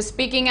 She was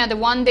speaking at the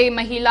one-day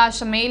Mahila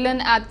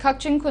Shammelan at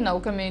Kakching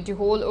Kunau Community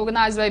Hall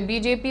organized by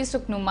BJP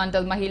Suknu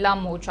Mandal Mahila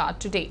Morcha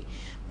today.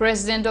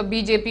 President of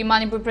BJP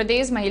Manipur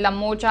Pradesh Mahila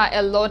Morcha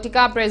L.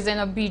 Lotika, President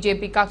of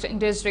BJP Kakching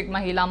District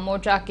Mahila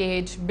Morcha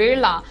K.H.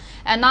 Birla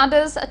and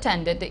others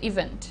attended the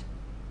event.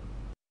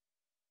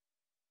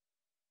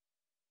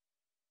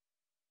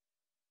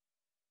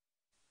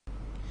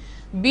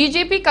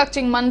 BJP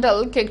Kakching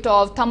Mandal kicked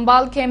off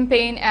Thambal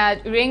campaign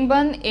at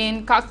Ringban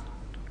in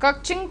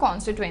Kakching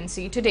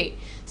constituency today.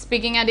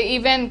 Speaking at the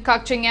event,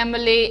 Kakching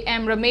MLA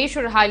M.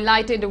 Rameshwar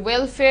highlighted the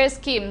welfare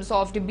schemes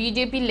of the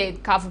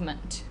BJP-led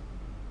government.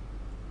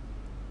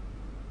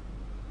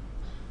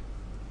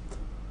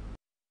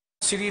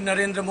 Shri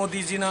Narendra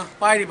Modi ji na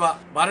pairiba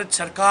Bharat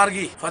Sarkar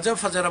gi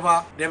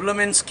fajaraba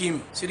development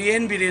scheme Shri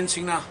N Biren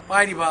Singh na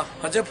pairiba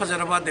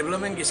fajaraba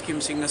development gi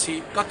scheme sing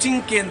nasi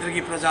Kakching Kendra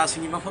gi praja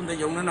sing mafam da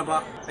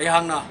yaunanaba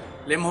ayangna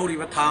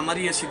lemhoriba tha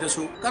mari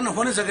asidasu kan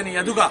hona jagani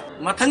aduga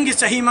mathangi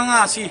chahi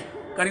manga asi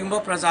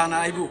karigumba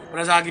prajana aibu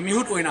praja gi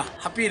mihut oina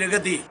happy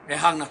ragadi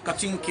ayangna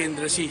Kakching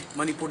Kendra si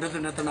Manipur da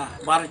natana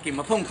Bharat ki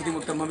mafam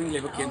khudimukta maming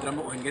leba kendra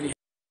ma oingani.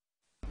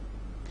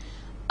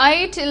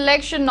 8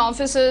 election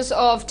offices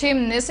of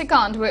Team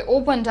Nisikant were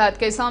opened at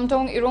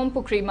Kesamtong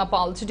Irompukri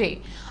Mapal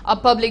today. A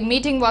public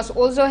meeting was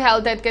also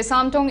held at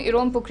Kesamtong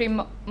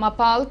Irompukri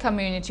Mapal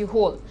Community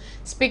Hall.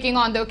 Speaking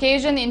on the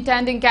occasion,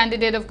 intending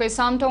candidate of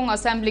Kesamtong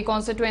Assembly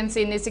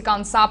Constituency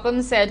Nisikant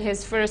Sapam said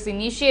his first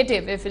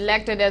initiative, if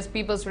elected as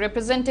people's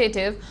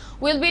representative,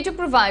 will be to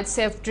provide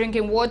safe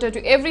drinking water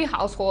to every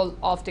household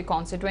of the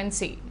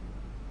constituency.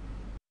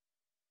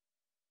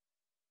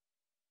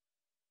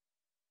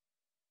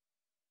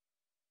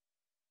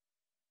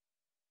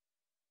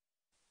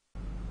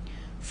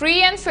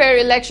 Free and fair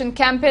election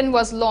campaign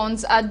was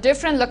launched at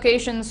different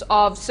locations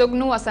of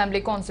Sugnu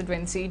Assembly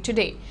constituency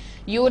today.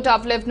 Youth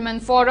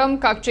Upliftment Forum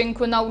Kakching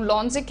Kunau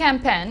launched a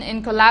campaign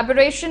in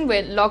collaboration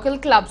with local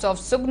clubs of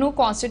Sugnu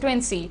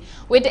constituency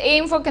with the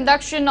aim for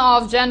conduction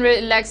of general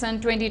election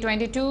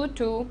 2022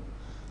 to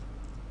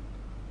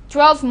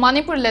 12th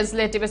Manipur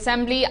Legislative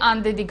Assembly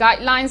under the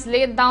guidelines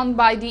laid down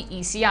by the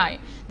ECI.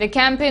 The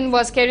campaign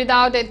was carried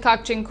out at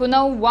Kakching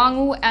Kunau,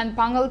 Wangu and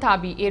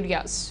Pangaltabi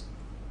areas.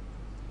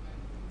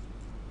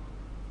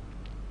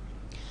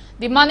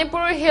 The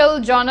Manipur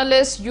Hill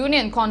Journalists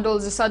Union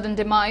condoles the sudden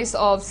demise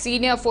of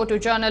senior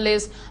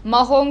photojournalist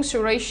Mahong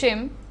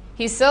Sureshim.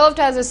 He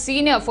served as a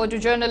senior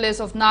photojournalist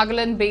of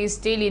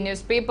Nagaland-based daily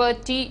newspaper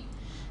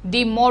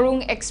The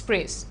Morung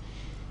Express.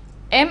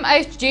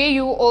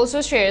 MHJU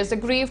also shares the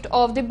grief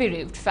of the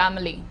bereaved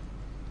family.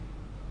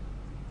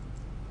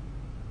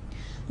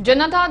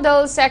 Janata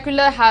Dal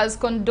Secular has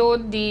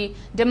condoled the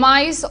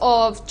demise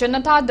of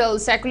Janata Dal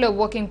Secular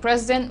Working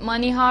President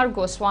Manihar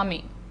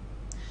Goswami.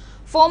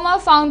 Former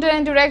founder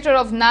and director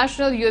of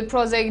National Youth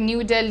Project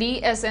New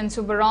Delhi, S.N.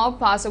 Subbarao,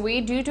 passed away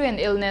due to an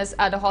illness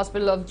at the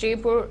hospital of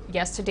Jaipur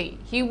yesterday.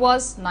 He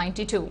was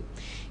 92.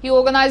 He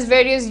organized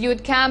various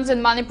youth camps in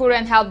Manipur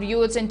and helped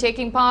youths in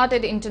taking part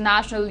at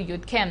international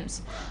youth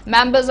camps.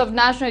 Members of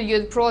National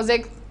Youth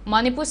Project,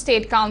 Manipur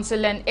State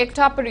Council and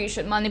Ekta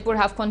Parishad Manipur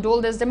have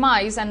condoled his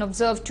demise and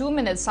observed 2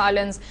 minutes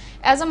silence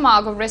as a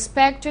mark of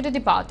respect to the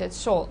departed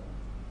soul.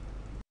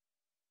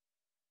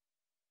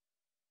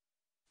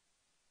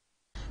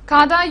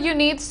 Kada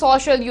Unit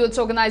Social Youth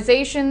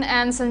Organization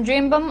and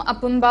Sanjembam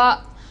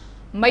Apunba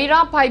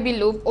Maira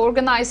Paibilup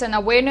organized an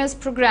awareness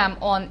program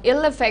on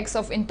ill effects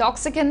of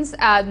intoxicants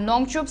at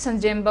Nongchup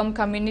Sanjembam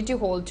Community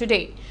Hall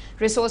today.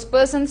 Resource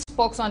person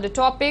spoke on the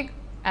topic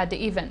at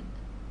the event.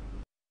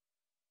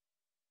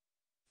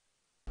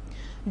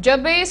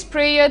 Jabez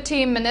Prayer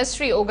Team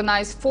Ministry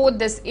organized 4th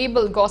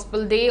Disabled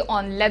Gospel Day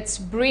on Let's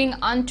Bring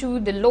Unto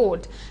the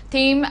Lord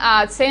theme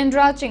at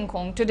Sendra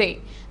Chingkong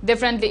today.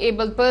 Differently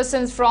abled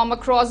persons from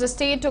across the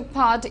state took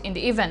part in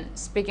the event.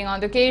 Speaking on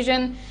the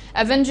occasion,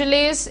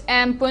 Evangelist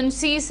M.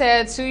 Punsi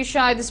said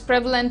suicide is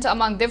prevalent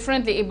among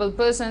differently abled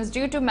persons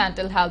due to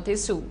mental health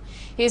issue.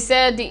 He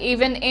said the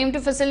event aimed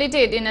to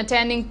facilitate in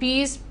attaining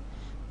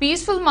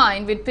peaceful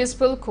mind with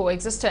peaceful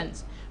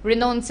coexistence.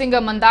 Renowned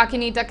singer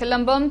Mandakini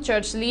Takilambam,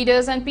 church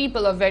leaders and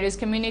people of various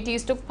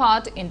communities took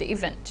part in the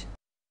event.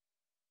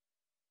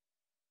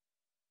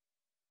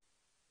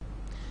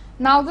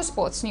 Now the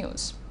sports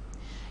news.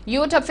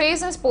 Youth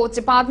Affairs and Sports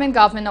Department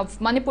Government of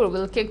Manipur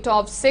will kick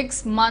off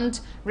 6-month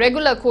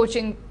regular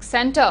coaching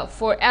center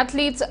for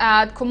athletes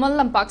at Kumal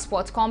Lampak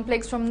Sports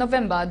Complex from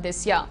November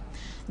this year.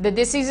 The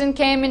decision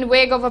came in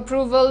wake of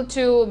approval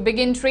to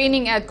begin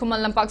training at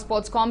Kumal Lampak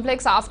Sports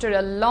Complex after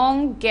a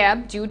long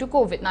gap due to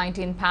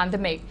COVID-19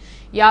 pandemic.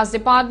 YAS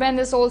department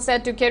is all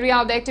set to carry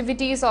out the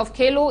activities of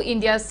Khelo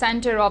India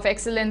Center of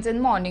Excellence in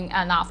morning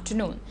and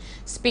afternoon.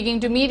 Speaking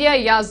to media,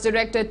 YAS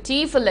Director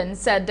T. Phelan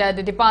said that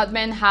the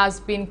department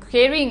has been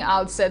carrying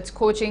out such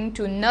coaching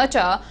to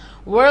nurture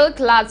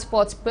world-class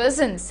sports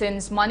persons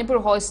since Manipur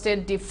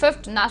hosted the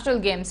 5th National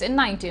Games in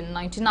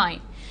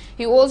 1999.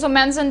 He also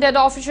mentioned that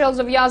officials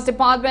of YAS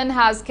department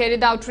has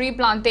carried out tree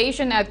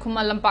plantation at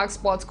Kumal Lampak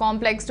Sports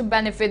Complex to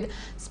benefit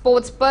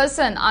sports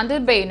person under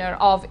the banner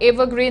of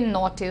Evergreen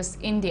Northeast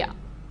India.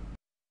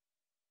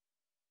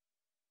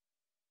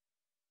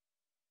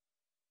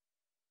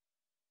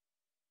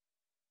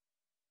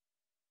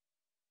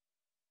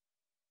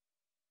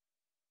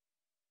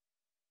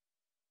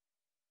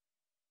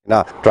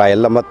 Trial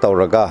lama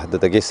tauraga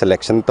dutagi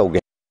selection tauge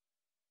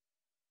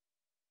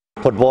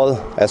football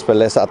as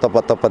well as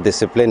atop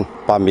discipline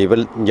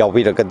pamibel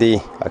yawi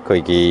ragadi akoi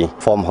gi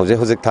form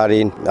hojik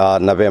tharin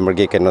November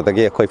gi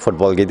kenodagi akoi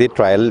football gi di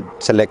trial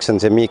selection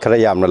se mi khara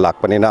yamna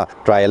lakpanina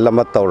trial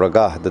lama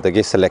tauraga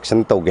dutagi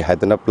selection tauge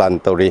haduna plan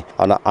tauri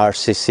ana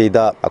RCC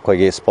da akoi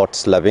gi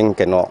sports loving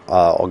keno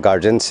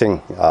guardian sing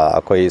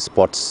akoi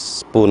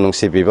sports punung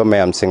sibiba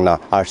mayam singna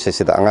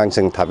RCC da angang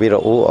sing thabira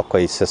u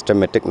akoi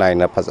systematic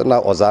naina phajana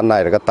oza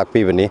nairaga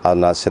takpi bani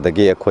ana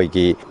sedagi akoi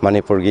gi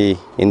Manipur gi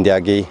India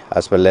gi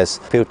as well as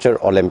future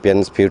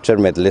Olympians, future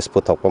medalists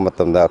puthokpa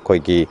matamda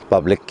akoi gi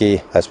public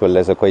ki as well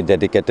as akoi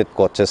dedicated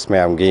coaches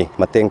mayam gi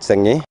mateng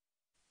changi.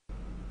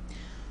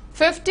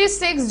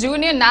 56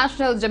 Junior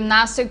National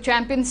Gymnastic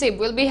Championship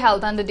will be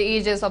held under the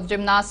aegis of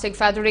Gymnastic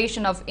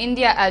Federation of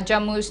India at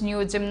Jammu's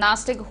new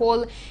Gymnastic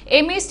Hall,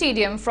 MA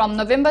Stadium from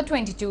November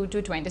 22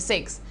 to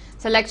 26.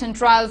 Selection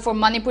trial for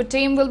Manipur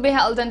team will be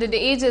held under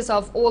the aegis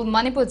of All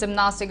Manipur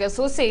Gymnastic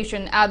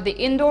Association at the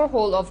indoor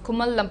hall of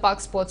Kumal Lampak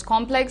Sports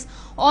Complex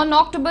on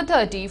October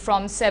 30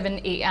 from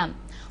 7 a.m.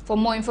 For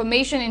more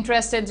information,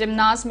 interested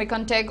gymnasts may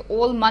contact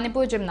All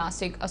Manipur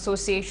Gymnastic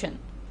Association.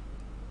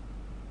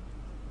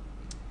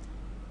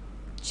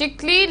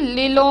 Chikli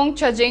Lilong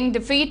Chajing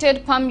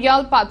defeated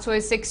Pamyal Patsoi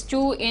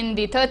 6-2 in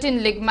the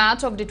 13th league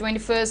match of the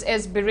 21st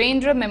S.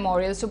 Birendra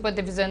Memorial Super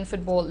Division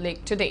Football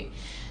League today.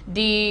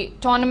 The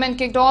tournament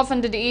kicked off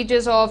under the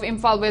aegis of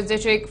Imphal West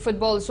District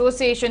Football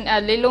Association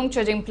at Lilong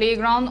Chajing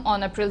Playground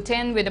on April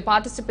 10 with the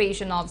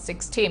participation of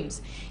 6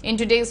 teams. In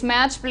today's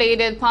match played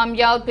at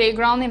Pamyal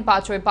Playground in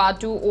Patsoi Part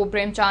 2, O.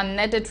 Premchand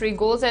netted 3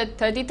 goals at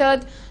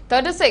 33rd,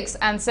 36th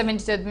and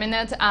 73rd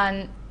minute,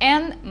 and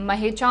N.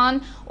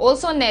 Mahechan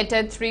also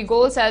netted 3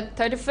 goals at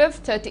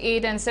 35th,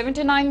 38th and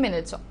 79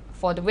 minutes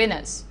for the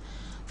winners.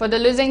 For the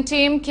losing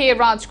team, K.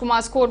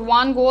 Rajkumar scored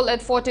 1 goal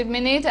at 40th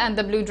minute and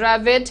W.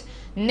 Dravid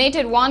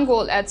netted 1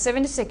 goal at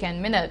 72nd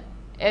minute.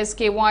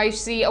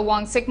 SKYC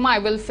Awang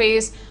Sikmai will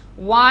face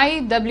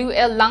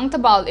YWL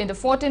Langtabal in the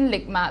 14th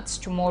league match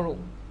tomorrow.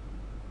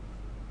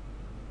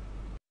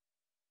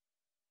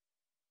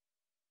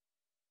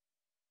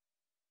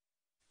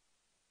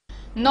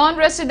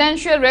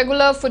 Non-residential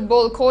regular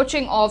football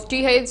coaching of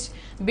TH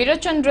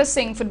Birachandra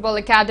Singh Football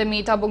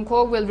Academy,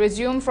 Tabungkhok will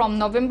resume from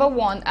November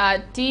 1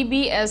 at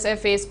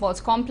TBSFA Sports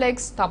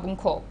Complex,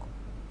 Tabungkhok.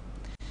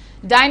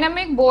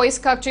 Dynamic Boys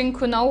Kakching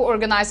Kunau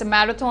organized a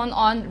marathon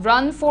on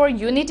Run for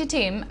Unity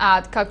team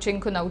at Kakching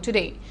Kunau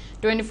today.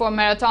 24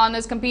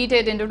 marathoners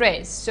competed in the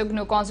race.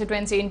 Sugnu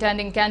constituency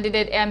intending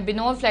candidate M.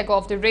 Binod flag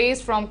off the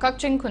race from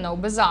Kakching Kunau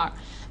Bazaar.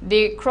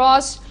 They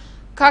crossed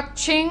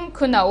Kakching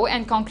Kunau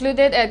and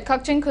concluded at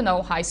Kakching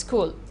Kunau High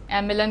School.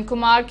 M. Milan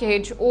Kumar,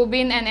 KH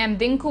Obin and M.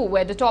 Dinku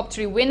were the top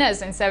 3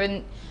 winners and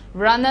 7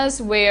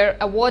 runners were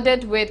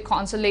awarded with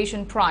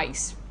consolation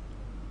prize.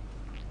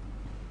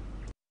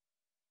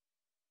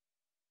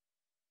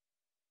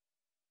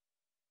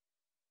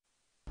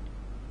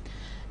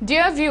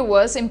 Dear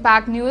viewers,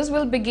 Impact News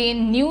will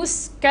begin news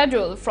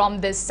schedule from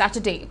this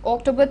Saturday,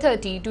 October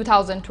 30,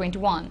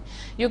 2021.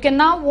 You can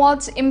now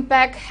watch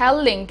Impact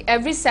Hell Link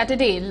every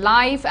Saturday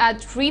live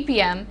at 3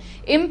 p.m.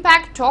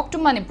 Impact Talk to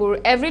Manipur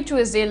every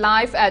Tuesday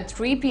live at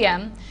 3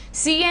 p.m.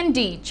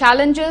 CND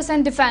Challengers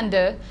and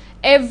Defender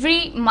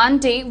every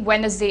Monday,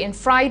 Wednesday and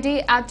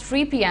Friday at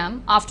 3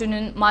 p.m.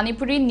 Afternoon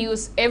Manipuri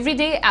news every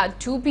day at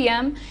 2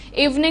 p.m.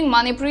 Evening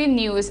Manipuri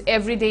news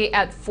every day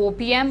at 4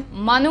 p.m.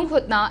 Manung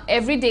Hutna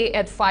every day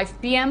at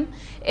 5 p.m.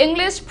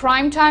 English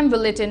Primetime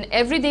Bulletin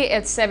every day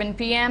at 7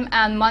 p.m.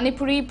 and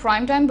Manipuri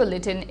Primetime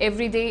Bulletin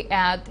every day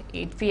at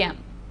 8 p.m.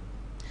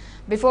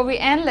 Before we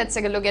end, let's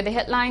take a look at the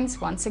headlines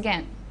once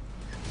again.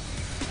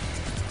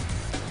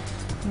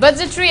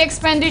 Budgetary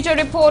expenditure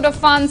report of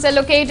funds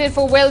allocated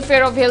for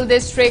welfare of hill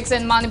districts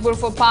in Manipur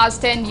for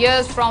past 10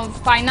 years from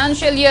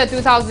financial year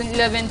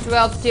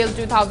 2011-12 till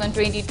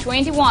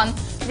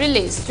 2020-21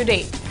 released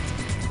today.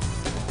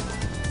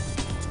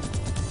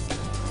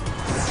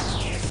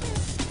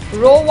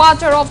 Raw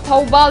water of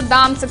Thobal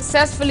Dam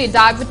successfully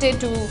diverted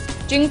to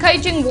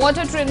Chingkhaiching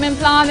water treatment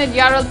plant at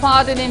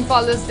Yaralpad in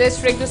Imphal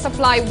district to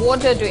supply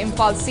water to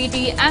Imphal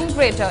city and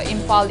greater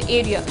Imphal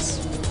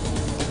areas.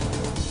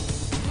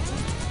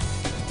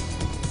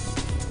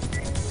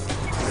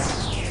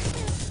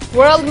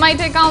 World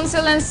Meitei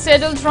Council and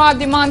Scheduled Tribe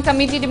Demand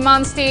Committee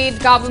demand state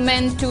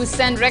government to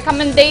send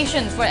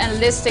recommendation for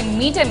enlisting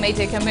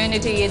Meitei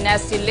community in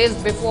ST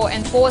list before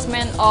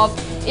enforcement of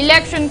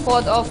election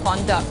code of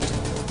conduct.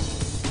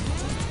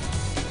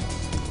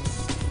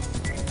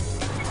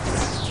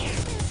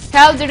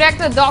 Health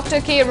Director Dr.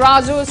 K.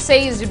 Raju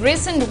says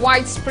recent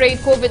widespread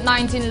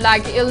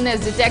COVID-19-like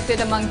illness detected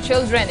among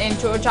children in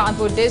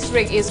Churachandpur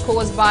district is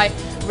caused by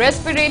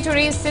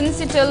respiratory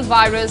syncytial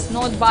virus,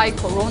 not by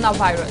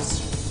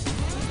coronavirus.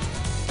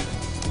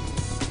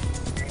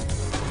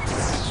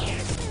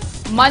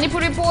 Manipur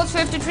reports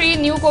 53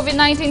 new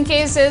COVID-19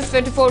 cases,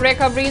 54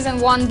 recoveries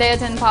and 1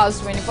 death in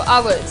past 24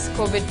 hours.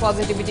 COVID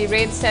positivity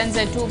rate stands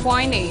at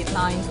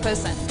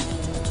 2.89%.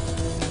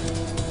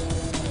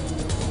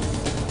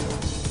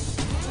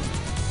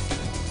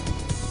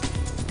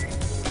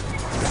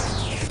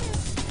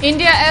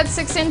 India adds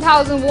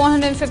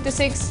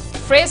 16,156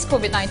 fresh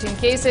COVID-19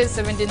 cases,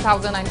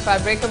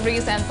 17,095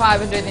 recoveries and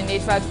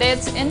 585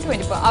 deaths in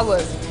 24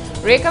 hours.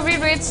 Recovery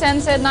rate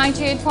stands at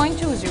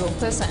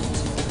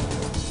 98.20%.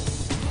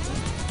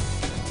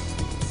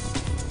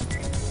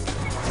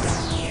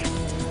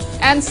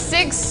 And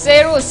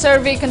 6-0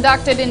 survey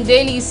conducted in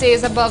Delhi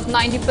says above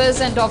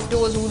 90% of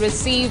those who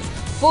received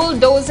full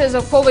doses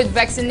of COVID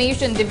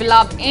vaccination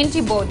developed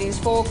antibodies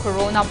for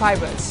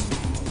coronavirus.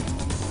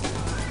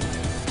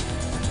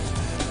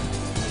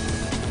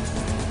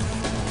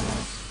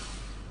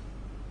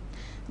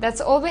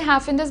 That's all we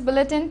have in this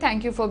bulletin.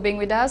 Thank you for being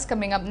with us.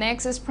 Coming up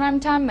next is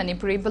Primetime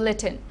Manipuri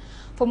Bulletin.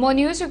 For more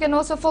news, you can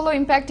also follow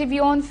Impact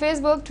TV on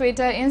Facebook,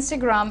 Twitter,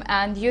 Instagram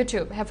and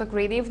YouTube. Have a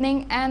great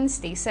evening and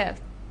stay safe.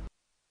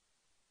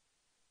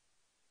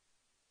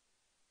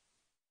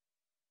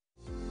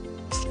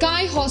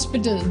 Sky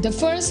Hospital, the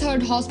first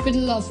heart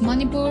hospital of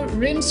Manipur,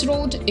 Rims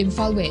Road,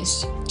 Imphal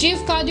West. Chief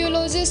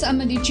Cardiologist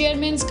Amadi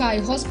Chairman Sky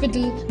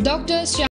Hospital, Dr.